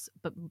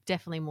 But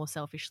definitely more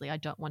selfishly, I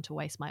don't want to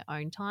waste my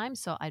own time.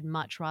 So I'd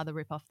much rather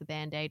rip off the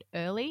Band-Aid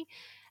early.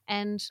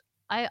 And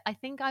I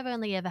think I've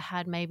only ever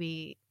had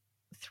maybe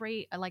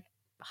 3, like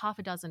half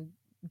a dozen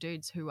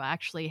dudes who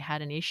actually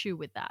had an issue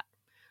with that.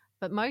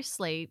 But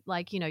mostly,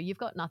 like, you've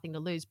got nothing to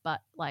lose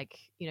but, like,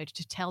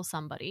 to tell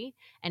somebody.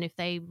 And if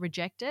they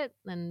reject it,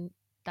 then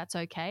that's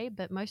okay.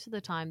 But most of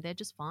the time, they're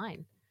just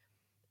fine.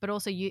 But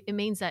also, it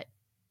means that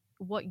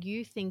what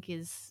you think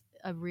is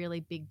a really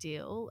big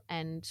deal,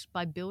 and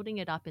by building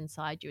it up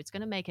inside you, it's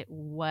going to make it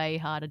way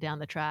harder down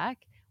the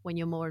track when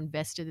you're more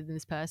invested in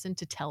this person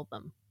to tell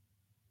them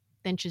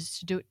than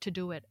just to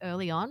do it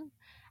early on.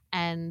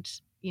 And,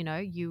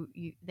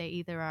 they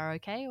either are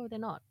okay or they're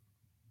not.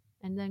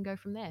 And then go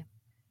from there.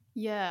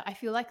 Yeah, I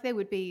feel like there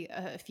would be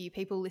a few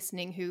people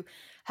listening who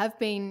have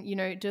been,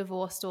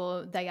 divorced,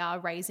 or they are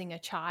raising a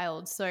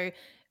child. So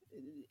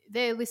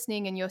they're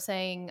listening and you're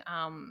saying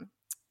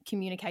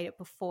communicate it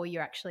before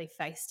you're actually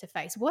face to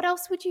face. What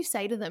else would you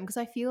say to them? Because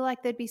I feel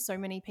like there'd be so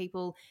many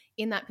people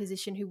in that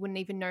position who wouldn't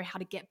even know how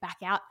to get back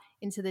out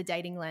into the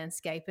dating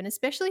landscape. And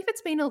especially if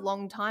it's been a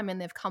long time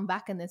and they've come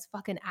back and there's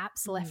fucking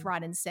apps left,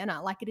 right, and center.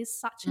 Like, it is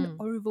such an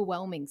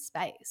overwhelming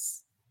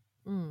space.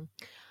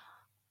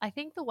 I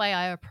think the way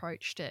I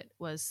approached it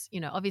was,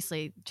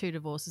 obviously 2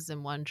 divorces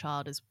and 1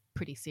 child is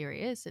pretty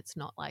serious. It's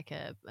not like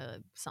a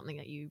something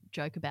that you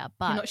joke about,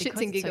 but Not shits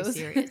because and it's so giggles.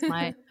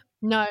 serious,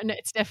 no,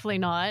 it's definitely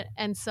not.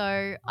 And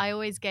so I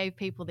always gave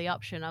people the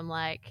option. I'm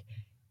like,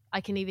 I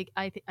can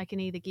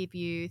either give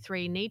you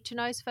 3 need to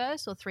knows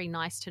first or 3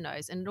 nice to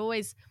knows, and it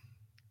always,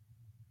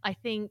 I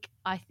think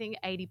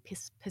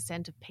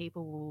 80% of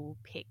people will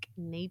pick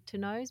need to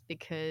knows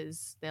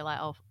because they're like,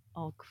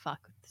 oh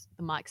fuck,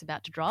 the mic's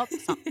about to drop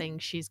something.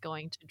 She's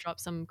going to drop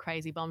some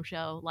crazy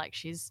bombshell, like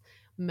she's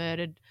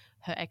murdered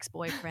her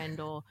ex-boyfriend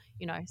or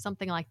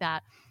something like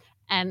that.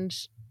 And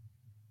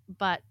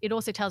but it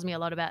also tells me a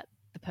lot about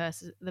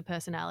the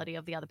personality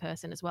of the other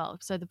person as well.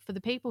 So for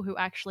the people who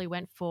actually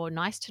went for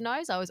nice to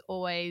knows, I was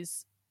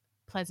always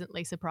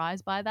pleasantly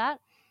surprised by that.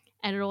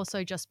 And it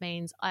also just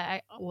means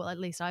well, at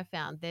least I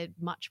found they're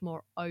much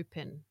more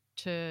open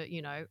to,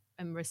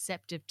 and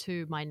receptive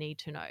to my need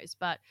to knows.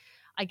 But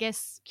I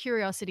guess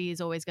curiosity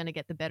is always going to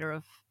get the better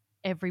of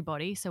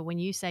everybody. So when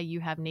you say you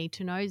have need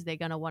to knows, they're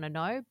going to want to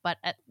know. But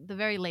at the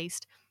very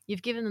least,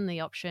 you've given them the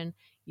option,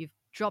 you've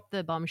dropped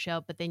the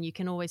bombshell, but then you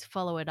can always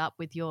follow it up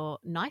with your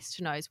nice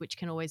to knows, which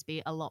can always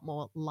be a lot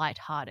more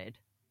lighthearted.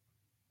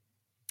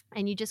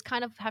 And you just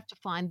kind of have to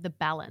find the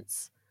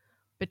balance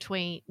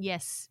between,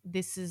 yes,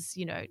 this is,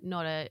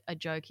 not a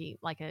joking,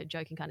 like a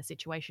joking kind of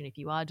situation if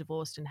you are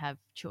divorced and have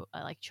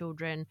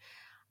children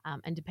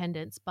and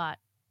dependents, but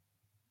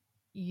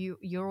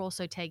you're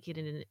also taking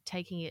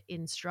it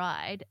in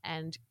stride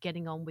and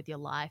getting on with your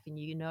life, and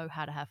you know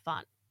how to have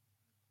fun.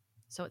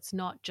 So it's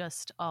not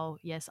just, oh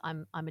yes,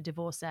 I'm a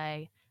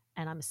divorcee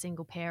and I'm a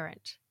single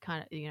parent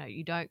kind of,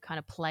 you don't kind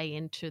of play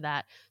into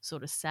that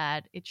sort of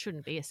sad, it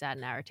shouldn't be a sad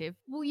narrative.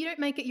 Well, you don't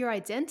make it your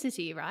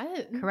identity,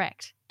 right?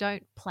 Correct.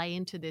 Don't play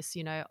into this,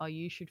 oh,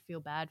 you should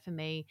feel bad for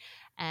me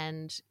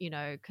and,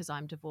 because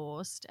I'm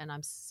divorced and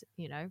I'm,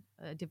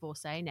 a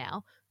divorcee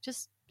now.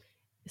 Just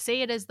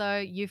see it as though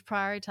you've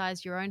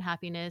prioritized your own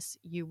happiness.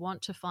 You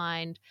want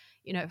to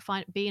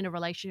be in a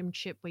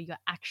relationship where you're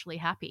actually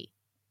happy,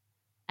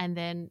 and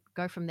then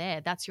go from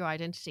there. That's your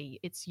identity.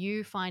 It's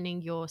you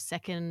finding your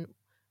second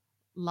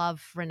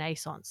love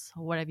renaissance,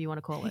 or whatever you want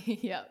to call it.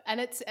 Yeah.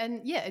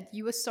 And yeah,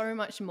 you were so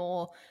much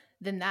more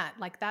than that.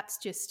 Like that's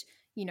just,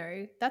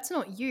 that's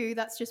not you.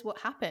 That's just what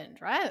happened,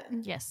 right?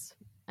 Yes.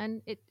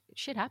 And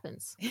shit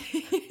happens.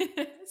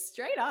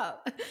 Straight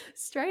up.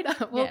 Straight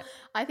up. Well, Yeah.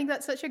 I think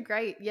that's such a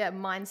great,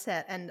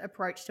 mindset and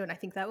approach to it. And I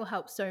think that will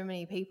help so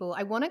many people.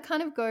 I want to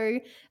kind of go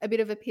a bit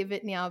of a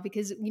pivot now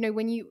because,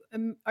 when you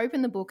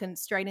open the book and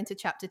straight into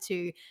chapter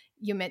 2,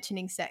 you're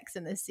mentioning Sex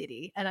in the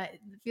City. And I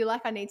feel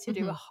like I need to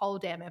do a whole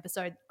damn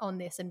episode on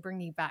this and bring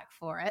you back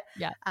for it.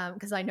 Yeah.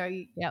 Because I know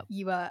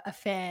you are a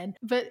fan.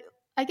 But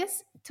I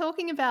guess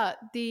talking about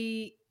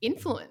the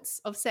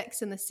influence of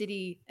Sex in the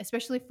City,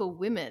 especially for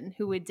women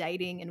who were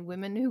dating and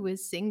women who were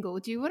single,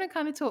 do you want to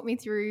kind of talk me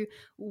through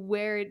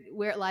where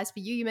it lies for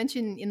you? You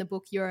mentioned in the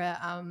book you're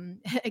a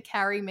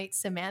Carrie meets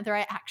Samantha.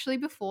 I actually,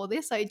 before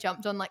this, I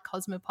jumped on like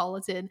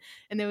Cosmopolitan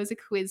and there was a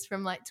quiz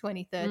from like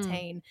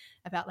 2013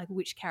 about like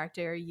which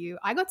character are you.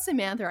 I got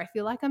Samantha. I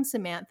feel like I'm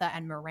Samantha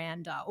and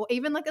Miranda, or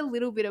even like a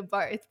little bit of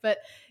both. But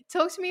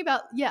talk to me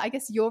about, I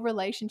guess your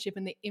relationship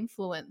and the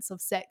influence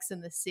of Sex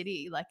in the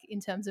City, like in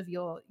terms of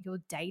your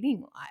dating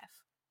life.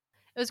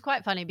 It was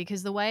quite funny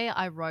because the way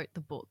I wrote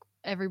the book,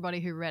 everybody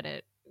who read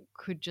it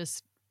could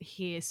just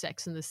hear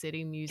Sex in the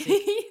City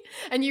music.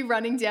 And you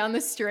running down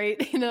the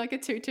street in like a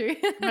tutu.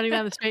 Running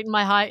down the street in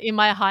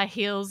my high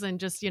heels, and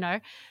just, it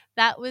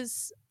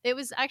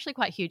was actually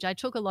quite huge. I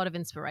took a lot of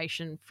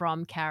inspiration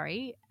from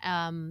Carrie.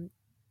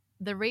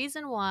 The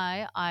reason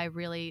why I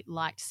really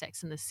liked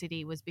Sex in the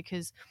City was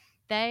because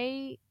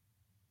if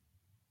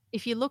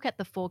you look at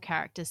the 4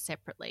 characters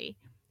separately,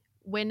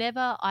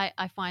 whenever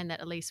I find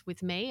that, at least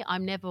with me,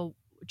 I'm never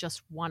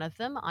just one of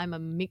them. I'm a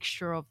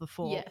mixture of the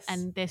 4. Yes.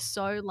 And they're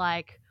so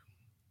like,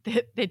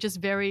 they're just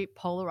very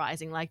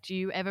polarizing. Like, do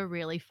you ever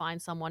really find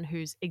someone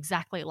who's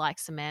exactly like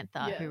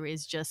Samantha, who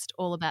is just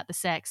all about the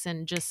sex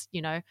and just,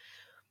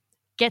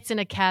 gets in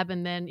a cab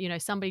and then,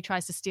 somebody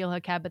tries to steal her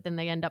cab, but then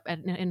they end up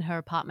in her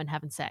apartment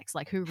having sex?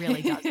 Like, who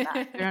really does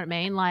that? You know what I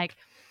mean? Like,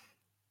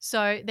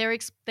 so they're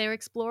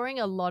exploring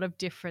a lot of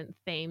different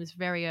themes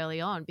very early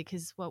on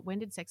because, well, when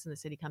did Sex and the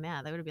City come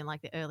out? They would have been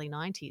like the early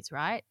 90s,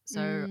 right?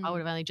 So I would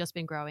have only just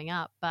been growing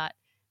up, but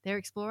they're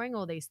exploring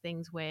all these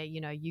things where,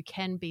 you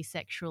can be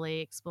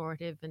sexually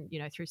explorative and,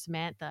 through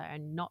Samantha,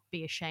 and not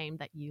be ashamed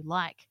that you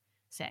like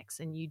sex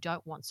and you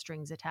don't want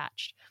strings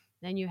attached.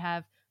 Then you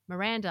have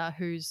Miranda,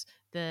 who's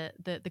the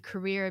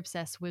career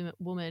obsessed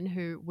woman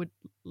who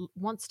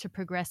wants to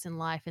progress in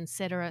life and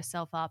set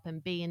herself up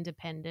and be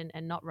independent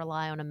and not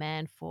rely on a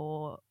man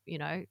for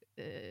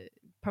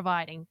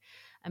providing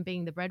and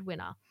being the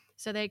breadwinner.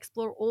 So they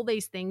explore all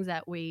these things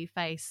that we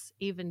face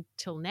even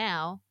till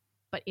now,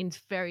 but in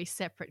very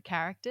separate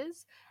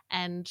characters.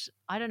 And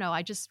I don't know,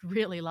 I just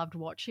really loved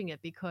watching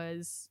it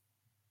because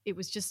it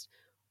was just,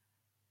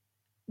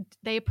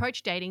 they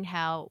approach dating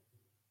how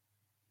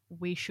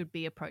we should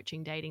be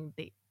approaching dating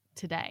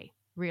today,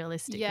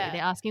 realistically. Yeah.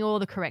 They're asking all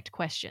the correct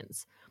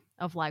questions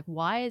of like,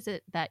 why is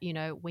it that,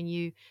 when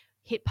you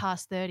hit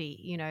past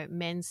 30,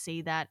 men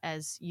see that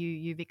as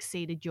you've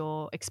exceeded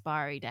your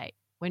expiry date.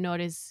 We're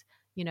not as,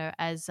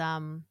 as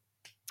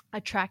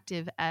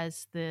attractive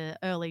as the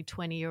early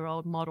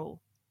 20-year-old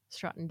model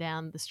strutting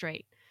down the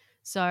street.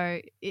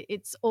 So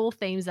it's all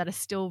themes that are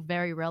still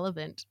very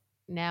relevant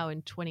now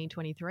in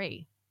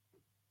 2023.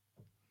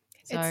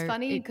 It's So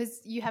funny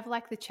because you have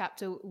like the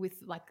chapter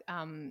with like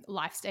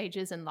life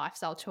stages and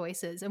lifestyle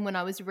choices. And when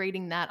I was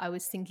reading that, I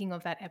was thinking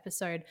of that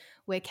episode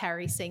where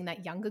Carrie's seeing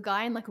that younger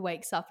guy and like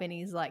wakes up in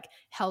his like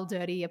hell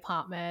dirty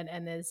apartment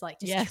and there's like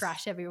just yes,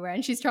 trash everywhere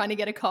and she's trying to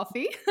get a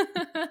coffee.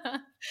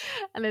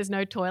 and there's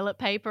no toilet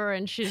paper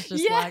and she's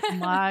just Yeah. like,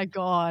 my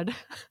God,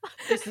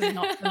 this is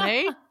not for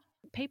me.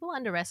 People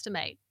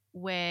underestimate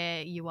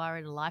where you are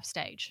in a life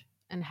stage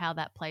and how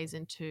that plays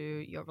into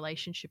your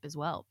relationship as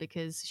well.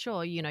 Because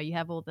sure, you know, you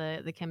have all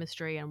the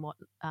chemistry and what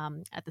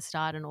at the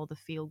start and all the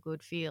feel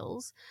good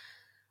feels,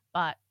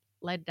 but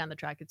later down the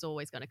track, it's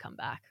always going to come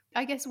back.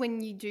 I guess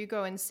when you do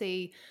go and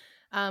see,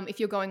 if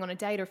you're going on a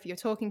date or if you're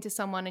talking to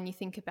someone and you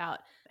think about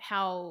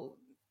how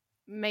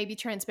maybe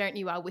transparent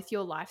you are with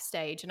your life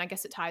stage, and I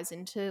guess it ties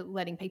into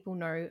letting people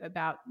know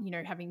about, you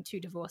know, having 2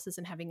 divorces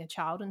and having a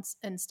child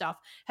and stuff.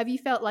 Have you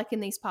felt like in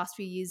these past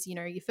few years, you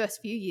know, your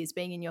first few years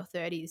being in your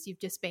 30s, you've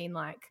just been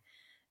like,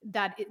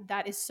 that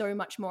is so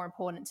much more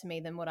important to me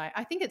than what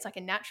I think it's like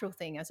a natural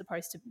thing as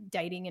opposed to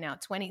dating in our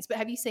 20s. But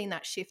have you seen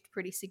that shift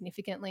pretty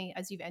significantly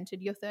as you've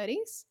entered your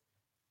 30s?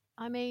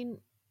 I mean,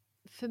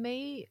 for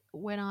me,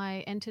 when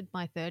I entered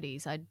my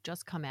 30s, I'd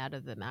just come out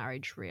of the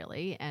marriage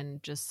really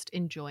and just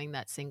enjoying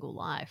that single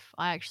life.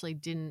 I actually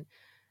didn't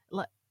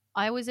like,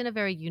 I was in a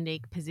very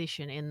unique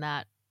position in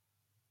that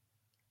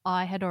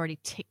I had already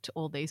ticked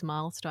all these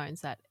milestones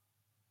that,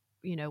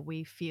 you know,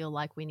 we feel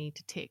like we need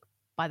to tick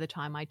by the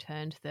time I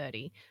turned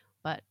 30.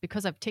 But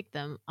because I've ticked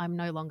them, I'm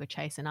no longer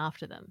chasing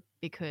after them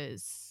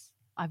because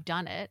I've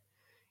done it.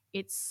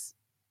 It's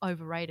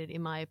overrated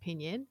in my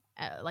opinion.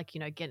 Like, you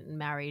know, getting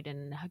married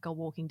and go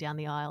walking down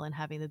the aisle and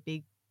having the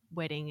big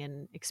wedding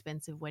and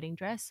expensive wedding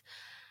dress.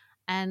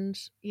 And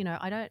you know,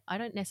 I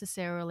don't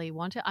necessarily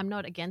want it. I'm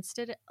not against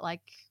it.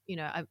 Like, you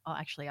know,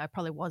 I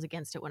probably was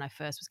against it when I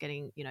first was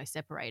getting, you know,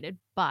 separated,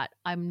 but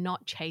I'm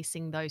not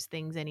chasing those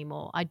things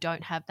anymore. I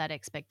don't have that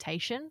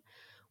expectation,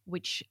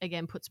 which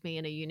again puts me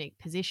in a unique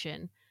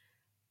position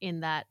in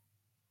that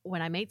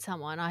when I meet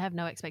someone, I have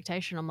no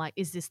expectation. I'm like,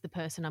 is this the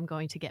person I'm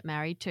going to get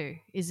married to?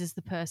 Is this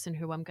the person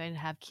who I'm going to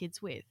have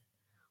kids with?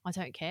 I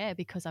don't care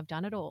because I've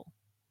done it all.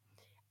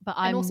 But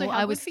And I'm also, more, how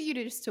I good was, for you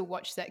to just to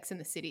watch Sex in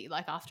the City,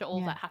 like after all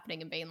yeah. that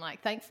happening and being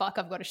like, thank fuck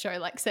I've got a show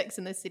like Sex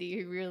in the City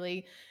who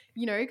really,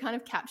 you know, kind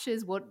of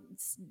captures what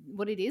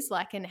it is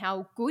like and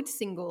how good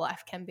single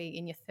life can be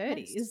in your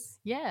 30s. Yes.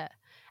 Yeah.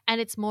 And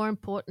it's more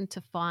important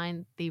to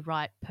find the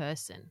right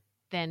person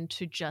than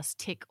to just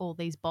tick all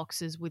these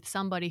boxes with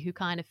somebody who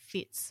kind of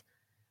fits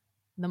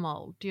the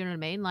mold. Do you know what I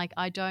mean? Like,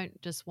 I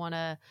don't just want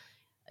to,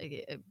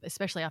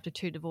 especially after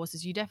 2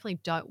 divorces, you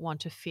definitely don't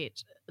want to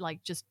fit,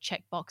 like, just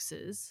check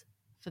boxes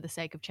for the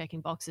sake of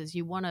checking boxes.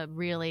 You want to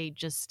really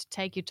just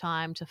take your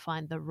time to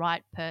find the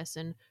right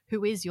person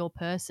who is your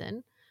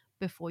person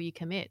before you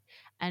commit.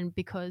 And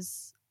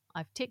because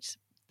I've ticked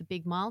the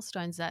big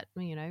milestones that,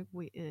 you know,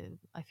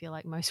 I feel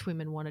like most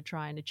women want to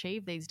try and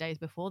achieve these days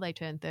before they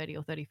turn 30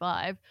 or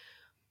 35,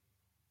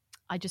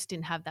 I just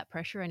didn't have that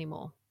pressure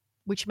anymore,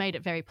 which made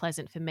it very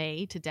pleasant for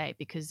me to date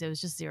because there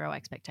was just zero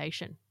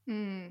expectation.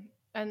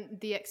 And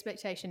the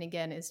expectation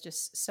again is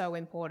just so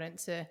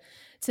important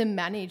to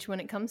manage when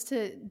it comes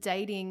to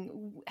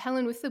dating.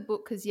 Helen, with the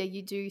book, because yeah,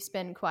 you do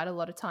spend quite a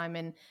lot of time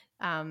in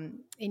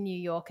New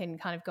York and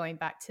kind of going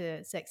back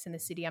to Sex in the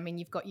City. I mean,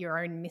 you've got your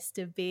own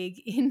Mr.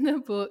 Big in the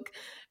book,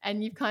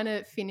 and you've kind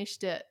of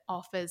finished it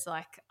off as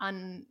like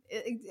am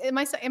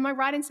I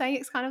right in saying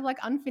it's kind of like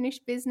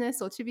unfinished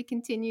business or to be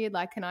continued?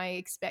 Like, can I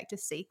expect a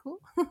sequel?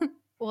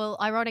 Well,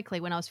 ironically,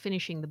 when I was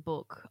finishing the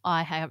book,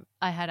 I had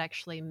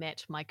actually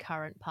met my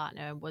current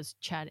partner and was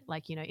chatting,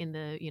 like, you know, in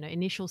the, you know,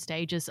 initial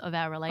stages of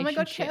our Oh my god,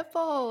 relationship.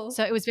 careful!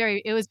 So it was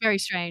very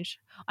strange.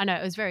 I know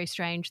it was very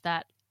strange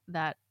that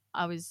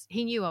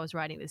he knew I was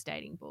writing this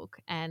dating book,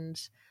 and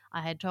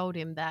I had told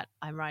him that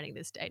I'm writing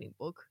this dating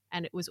book,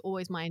 and it was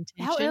always my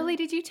intention. How early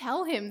did you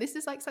tell him? This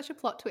is like such a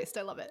plot twist.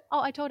 I love it.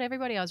 Oh, I told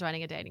everybody I was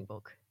writing a dating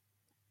book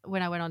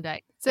when I went on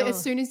dates. So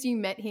as soon as you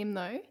met him,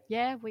 though,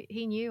 Yeah,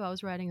 he knew I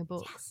was writing a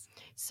book. yes.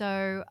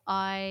 So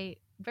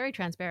very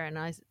transparent.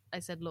 I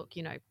said, look,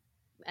 you know,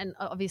 and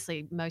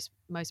obviously most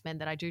men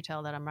that I do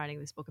tell that I'm writing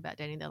this book about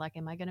dating, they're like,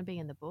 am I going to be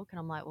in the book? And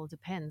I'm like, well, it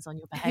depends on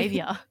your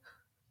behavior.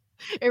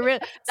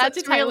 Such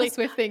a Taylor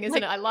Swift thing, isn't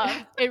like, it? I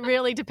love. It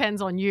really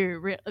depends on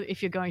you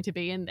if you're going to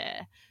be in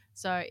there.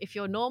 So if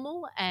you're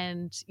normal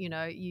and, you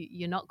know,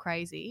 you're not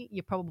crazy,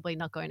 you're probably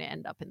not going to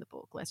end up in the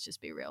book. Let's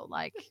just be real.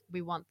 Like,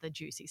 we want the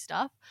juicy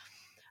stuff.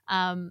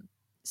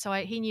 So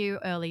he knew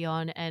early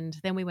on, and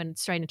then we went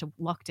straight into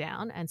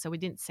lockdown, and so we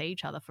didn't see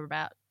each other for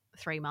about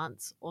 3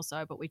 months or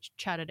so, but we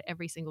chatted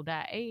every single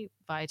day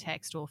via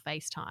text or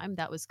FaceTime.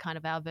 That was kind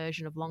of our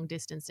version of long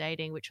distance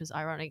dating, which was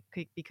ironic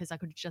because I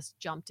could have just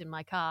jumped in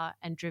my car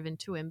and driven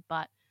to him,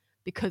 but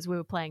because we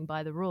were playing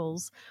by the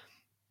rules,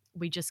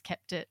 we just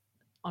kept it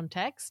on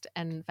text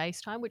and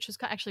FaceTime, which was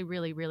actually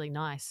really, really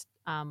nice.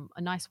 A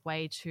nice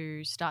way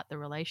to start the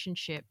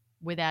relationship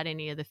without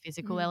any of the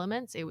physical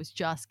elements. It was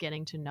just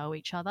getting to know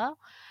each other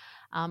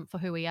for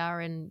who we are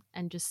and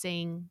just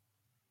seeing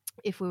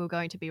if we were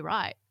going to be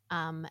right.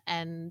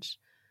 And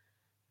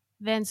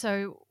then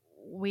so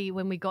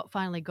when we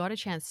finally got a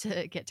chance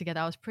to get together,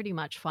 I was pretty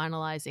much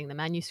finalizing the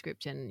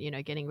manuscript and,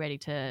 getting ready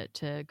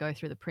to go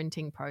through the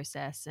printing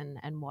process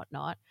and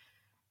whatnot.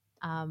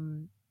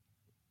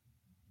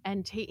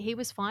 And he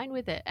was fine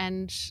with it.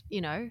 And,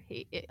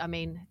 I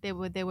mean, there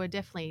were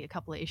definitely a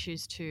couple of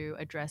issues to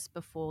address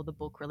before the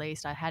book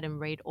released. I had him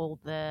read all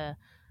the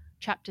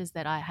chapters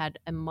that I had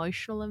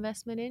emotional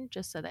investment in,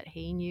 just so that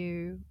he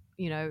knew,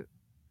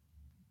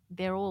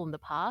 they're all in the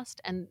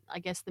past. And I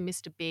guess the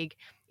Mr. Big,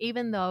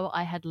 even though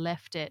I had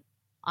left it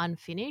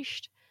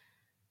unfinished,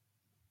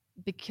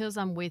 because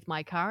I'm with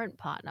my current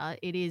partner,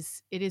 it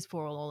is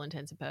for all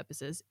intents and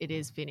purposes, it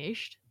is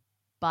finished.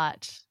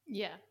 But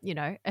Yeah.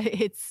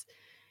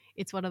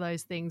 it's one of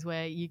those things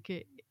where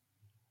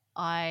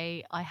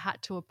I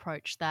had to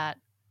approach that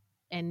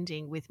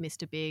ending with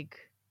Mr. Big,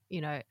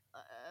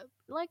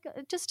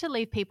 just to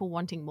leave people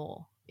wanting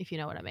more, if you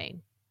know what I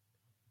mean.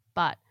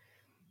 But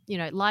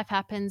life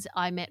happens.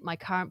 I met my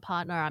current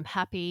partner. I'm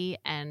happy,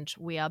 and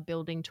we are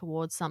building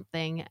towards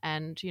something.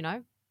 And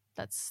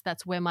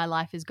that's where my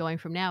life is going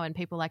from now. And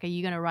people are like, are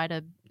you going to write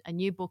a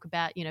new book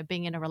about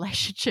being in a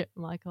relationship?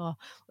 I'm like, oh,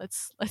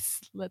 let's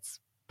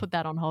put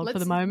that on hold for the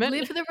Let's moment.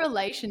 live the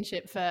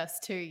relationship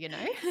first too,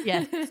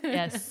 Yes,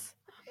 yes.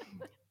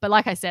 But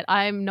like I said,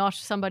 I'm not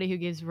somebody who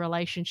gives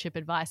relationship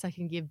advice. I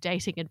can give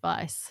dating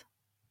advice.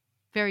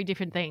 Very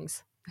different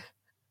things.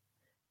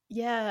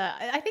 Yeah,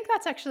 I think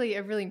that's actually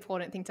a really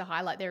important thing to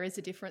highlight. There is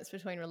a difference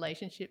between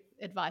relationship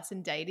advice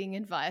and dating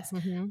advice.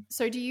 Mm-hmm.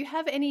 So do you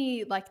have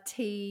any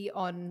tea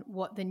on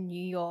what the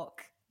New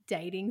York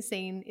dating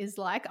scene is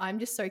like? I'm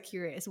just so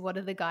curious. What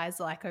are the guys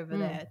like over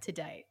there to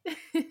date?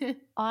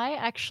 I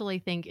actually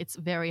think it's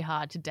very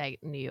hard to date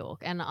in New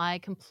York, and I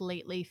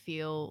completely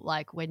feel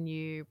like when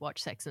you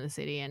watch Sex and the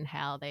City and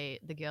how the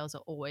girls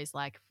are always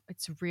like,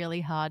 it's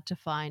really hard to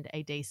find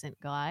a decent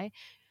guy.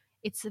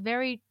 It's a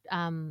very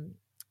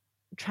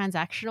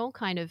transactional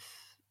kind of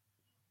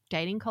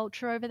dating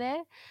culture over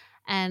there,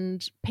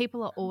 and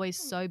people are always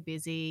so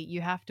busy.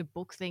 You have to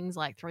book things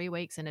like 3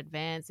 weeks in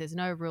advance. There's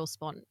no real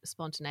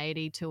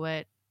spontaneity to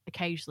it.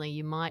 Occasionally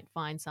you might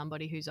find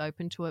somebody who's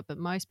open to it, but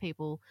most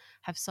people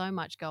have so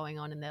much going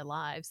on in their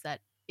lives that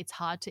it's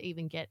hard to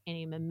even get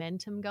any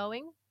momentum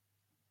going.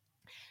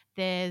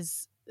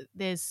 There's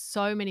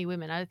so many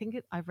women. I think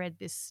I read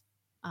this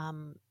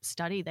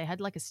study. They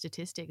had like a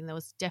statistic, and there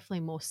was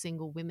definitely more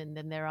single women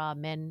than there are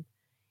men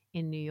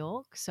in New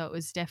York. So it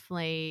was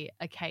definitely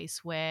a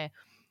case where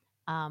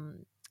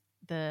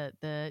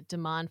the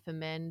demand for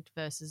men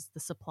versus the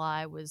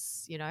supply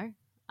was,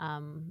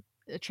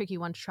 a tricky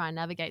one to try and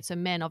navigate. So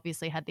men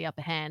obviously had the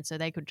upper hand, so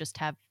they could just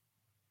have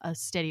a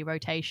steady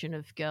rotation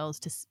of girls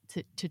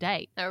to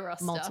date A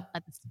roster.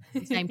 at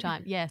the same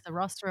time. Yes, a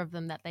roster of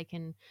them that they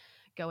can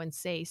go and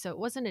see. So it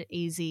wasn't an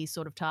easy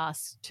sort of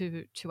task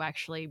to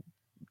actually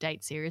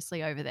date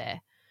seriously over there.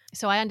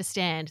 So I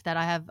understand that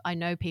I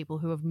know people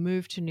who have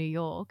moved to New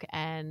York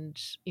and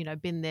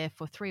been there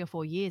for 3 or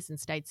 4 years and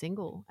stayed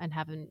single and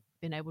haven't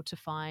been able to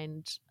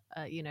find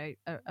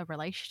a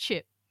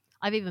relationship.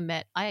 I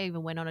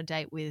even went on a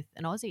date with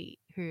an Aussie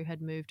who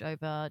had moved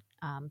over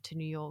to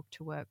New York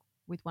to work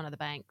with one of the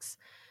banks,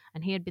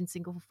 and he had been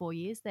single for 4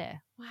 years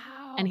there.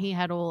 Wow. And he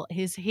had all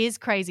his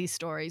crazy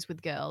stories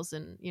with girls,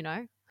 and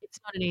it's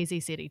not an easy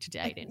city to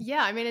date in.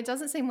 Yeah, I mean, it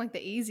doesn't seem like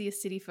the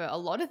easiest city for a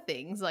lot of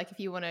things. Like if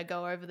you want to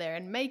go over there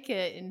and make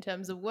it in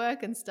terms of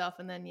work and stuff,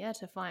 and then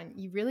to find,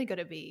 you really got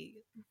to be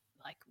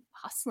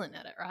hustling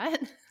at it, right?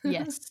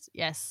 Yes,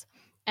 yes.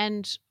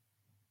 And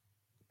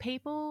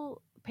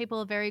people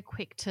are very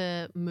quick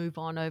to move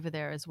on over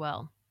there as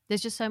well.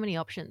 There's just so many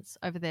options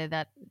over there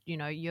that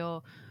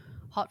you're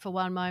hot for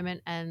one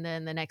moment and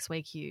then the next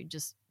week you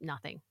just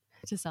nothing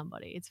to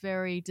somebody. It's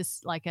very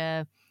just like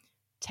a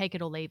take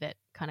it or leave it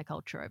kind of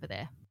culture over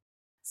there.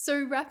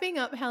 So, wrapping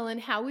up, Helen,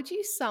 how would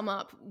you sum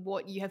up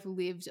what you have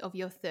lived of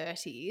your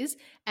 30s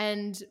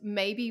and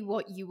maybe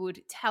what you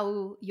would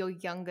tell your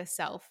younger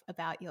self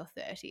about your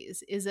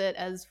 30s? Is it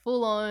as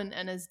full on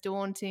and as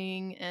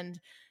daunting and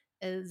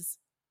as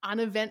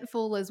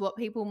uneventful as what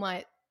people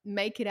might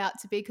make it out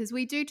to be? Because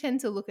we do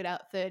tend to look at our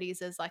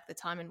 30s as the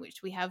time in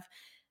which we have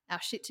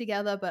our shit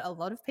together. But a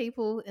lot of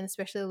people, and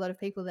especially a lot of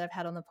people that I've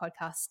had on the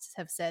podcast,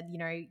 have said,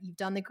 you've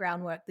done the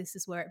groundwork. This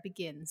is where it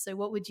begins. So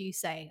what would you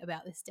say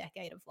about this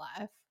decade of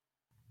life?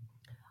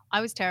 I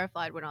was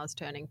terrified when I was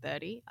turning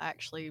 30. I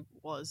actually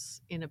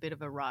was in a bit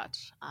of a rut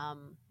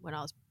when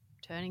I was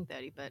turning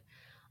 30. But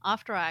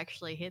after I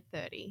actually hit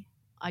 30,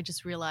 I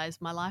just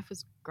realized my life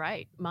was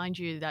great. Mind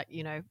you that,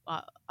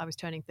 I was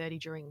turning 30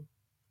 during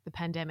the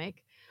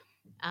pandemic.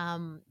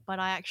 But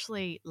I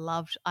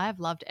have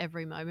loved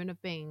every moment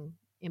of being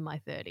in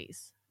my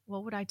 30s.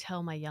 What would I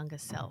tell my younger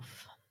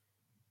self?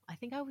 I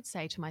think I would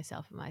say to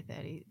myself in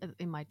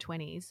my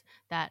 20s,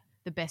 that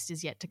the best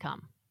is yet to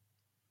come.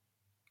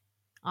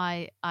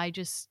 I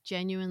just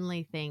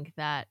genuinely think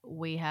that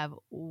we have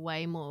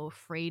way more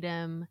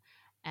freedom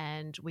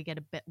and we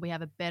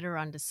have a better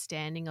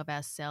understanding of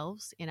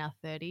ourselves in our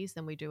 30s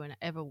than we do and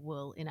ever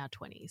will in our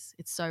 20s.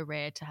 It's so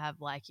rare to have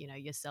like, you know,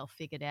 yourself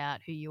figured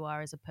out, who you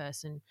are as a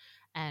person,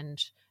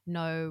 and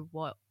know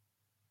what,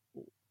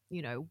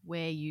 you know,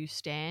 where you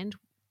stand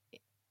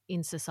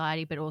in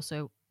society, but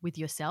also with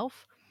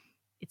yourself.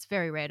 It's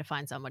very rare to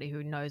find somebody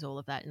who knows all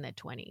of that in their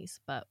 20s.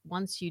 But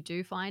once you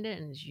do find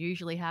it, and it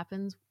usually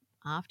happens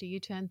after you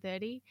turn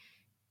 30,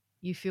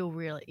 you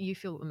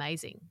feel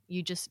amazing.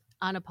 You just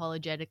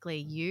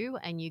unapologetically you,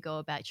 and you go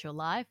about your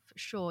life.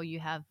 Sure, you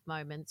have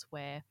moments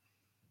where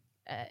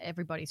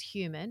everybody's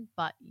human,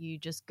 but you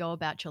just go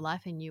about your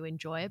life and you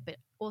enjoy it. But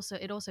also,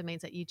 it also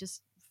means that you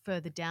just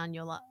further down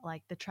your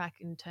like the track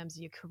in terms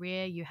of your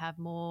career, you have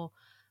more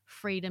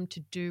freedom to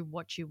do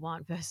what you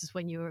want versus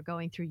when you were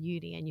going through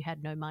uni and you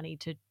had no money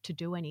to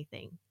do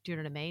anything. Do you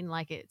know what I mean?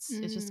 Like it's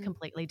just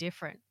completely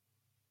different.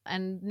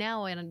 And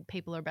now when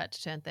people are about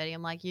to turn 30,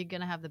 I'm like, you're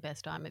going to have the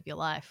best time of your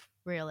life,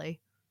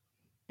 really.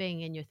 Being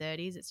in your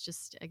 30s, it's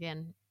just,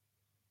 again,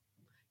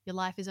 your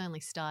life is only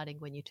starting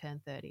when you turn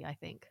 30, I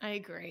think. I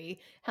agree.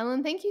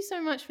 Helen, thank you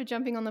so much for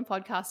jumping on the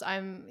podcast.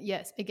 I'm,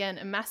 yes, again,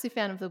 a massive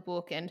fan of the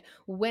book. And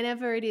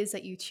whenever it is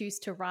that you choose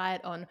to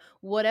write on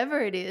whatever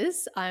it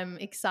is, I'm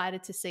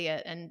excited to see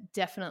it, and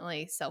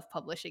definitely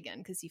self-publish again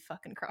because you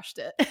fucking crushed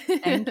it.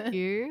 Thank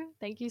you.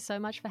 Thank you so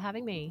much for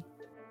having me.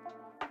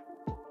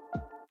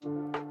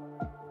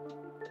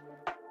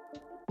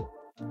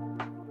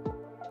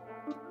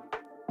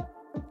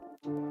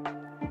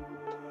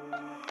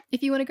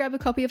 If you want to grab a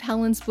copy of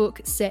Helen's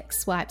book, Sex,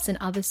 Swipes and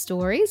Other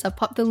Stories, I've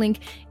popped the link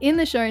in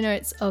the show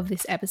notes of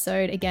this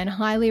episode. Again,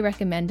 highly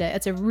recommend it.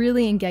 It's a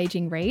really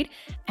engaging read,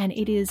 and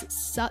it is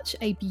such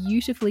a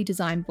beautifully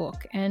designed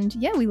book. And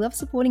yeah, we love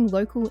supporting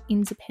local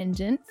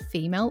independent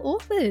female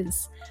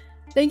authors.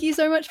 Thank you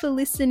so much for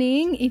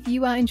listening. If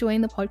you are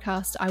enjoying the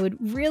podcast, I would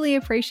really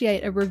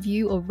appreciate a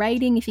review or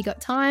rating if you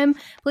got time.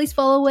 Please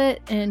follow it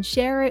and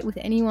share it with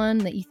anyone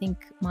that you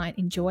think might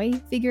enjoy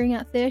Figuring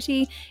Out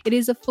 30. It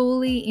is a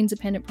fully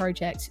independent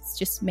project. It's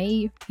just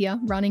me here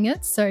running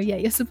it. So yeah,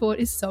 your support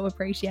is so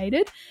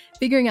appreciated.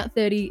 Figuring Out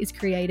 30 is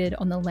created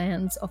on the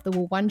lands of the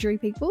Wurundjeri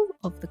people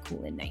of the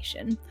Kulin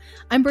Nation.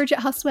 I'm Bridget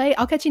Hustway.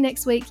 I'll catch you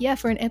next week,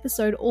 for an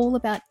episode all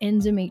about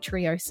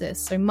endometriosis.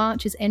 So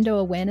March is Endo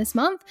Awareness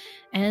Month,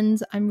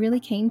 and I'm really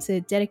keen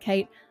to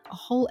dedicate a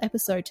whole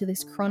episode to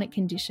this chronic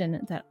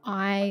condition that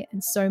I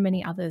and so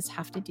many others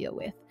have to deal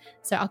with.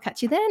 So I'll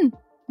catch you then.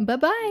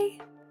 Bye-bye.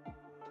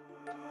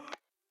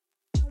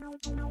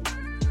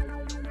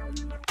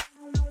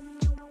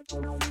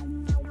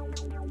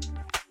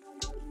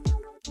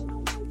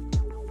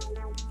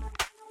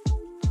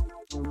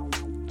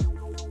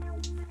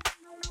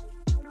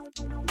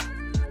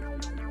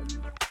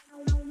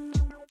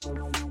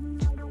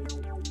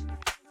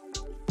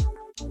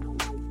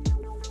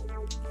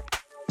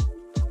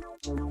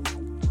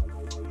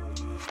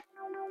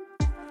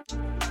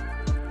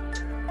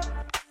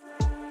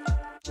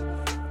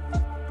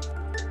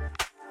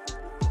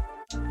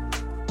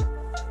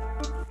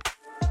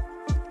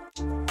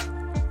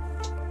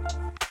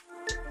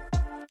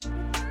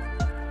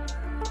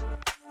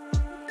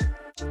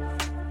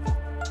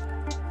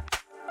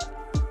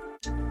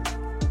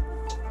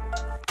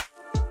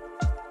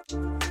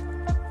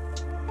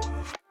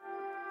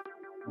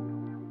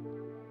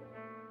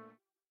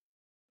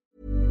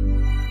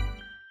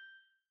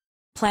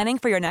 Planning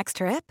for your next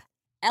trip?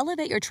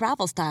 Elevate your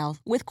travel style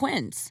with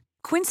Quince.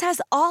 Quince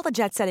has all the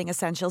jet-setting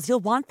essentials you'll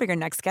want for your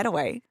next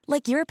getaway,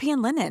 like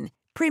European linen,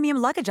 premium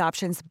luggage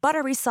options,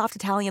 buttery soft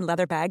Italian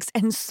leather bags,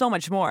 and so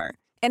much more.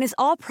 And is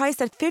all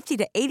priced at 50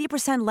 to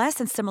 80% less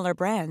than similar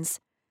brands.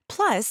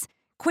 Plus,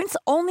 Quince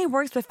only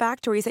works with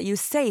factories that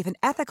use safe and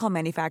ethical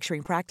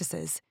manufacturing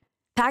practices.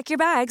 Pack your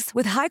bags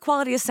with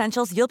high-quality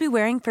essentials you'll be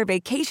wearing for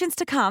vacations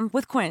to come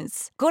with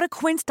Quince. Go to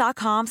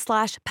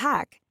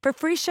quince.com/pack for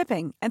free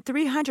shipping and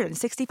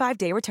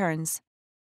 365-day returns.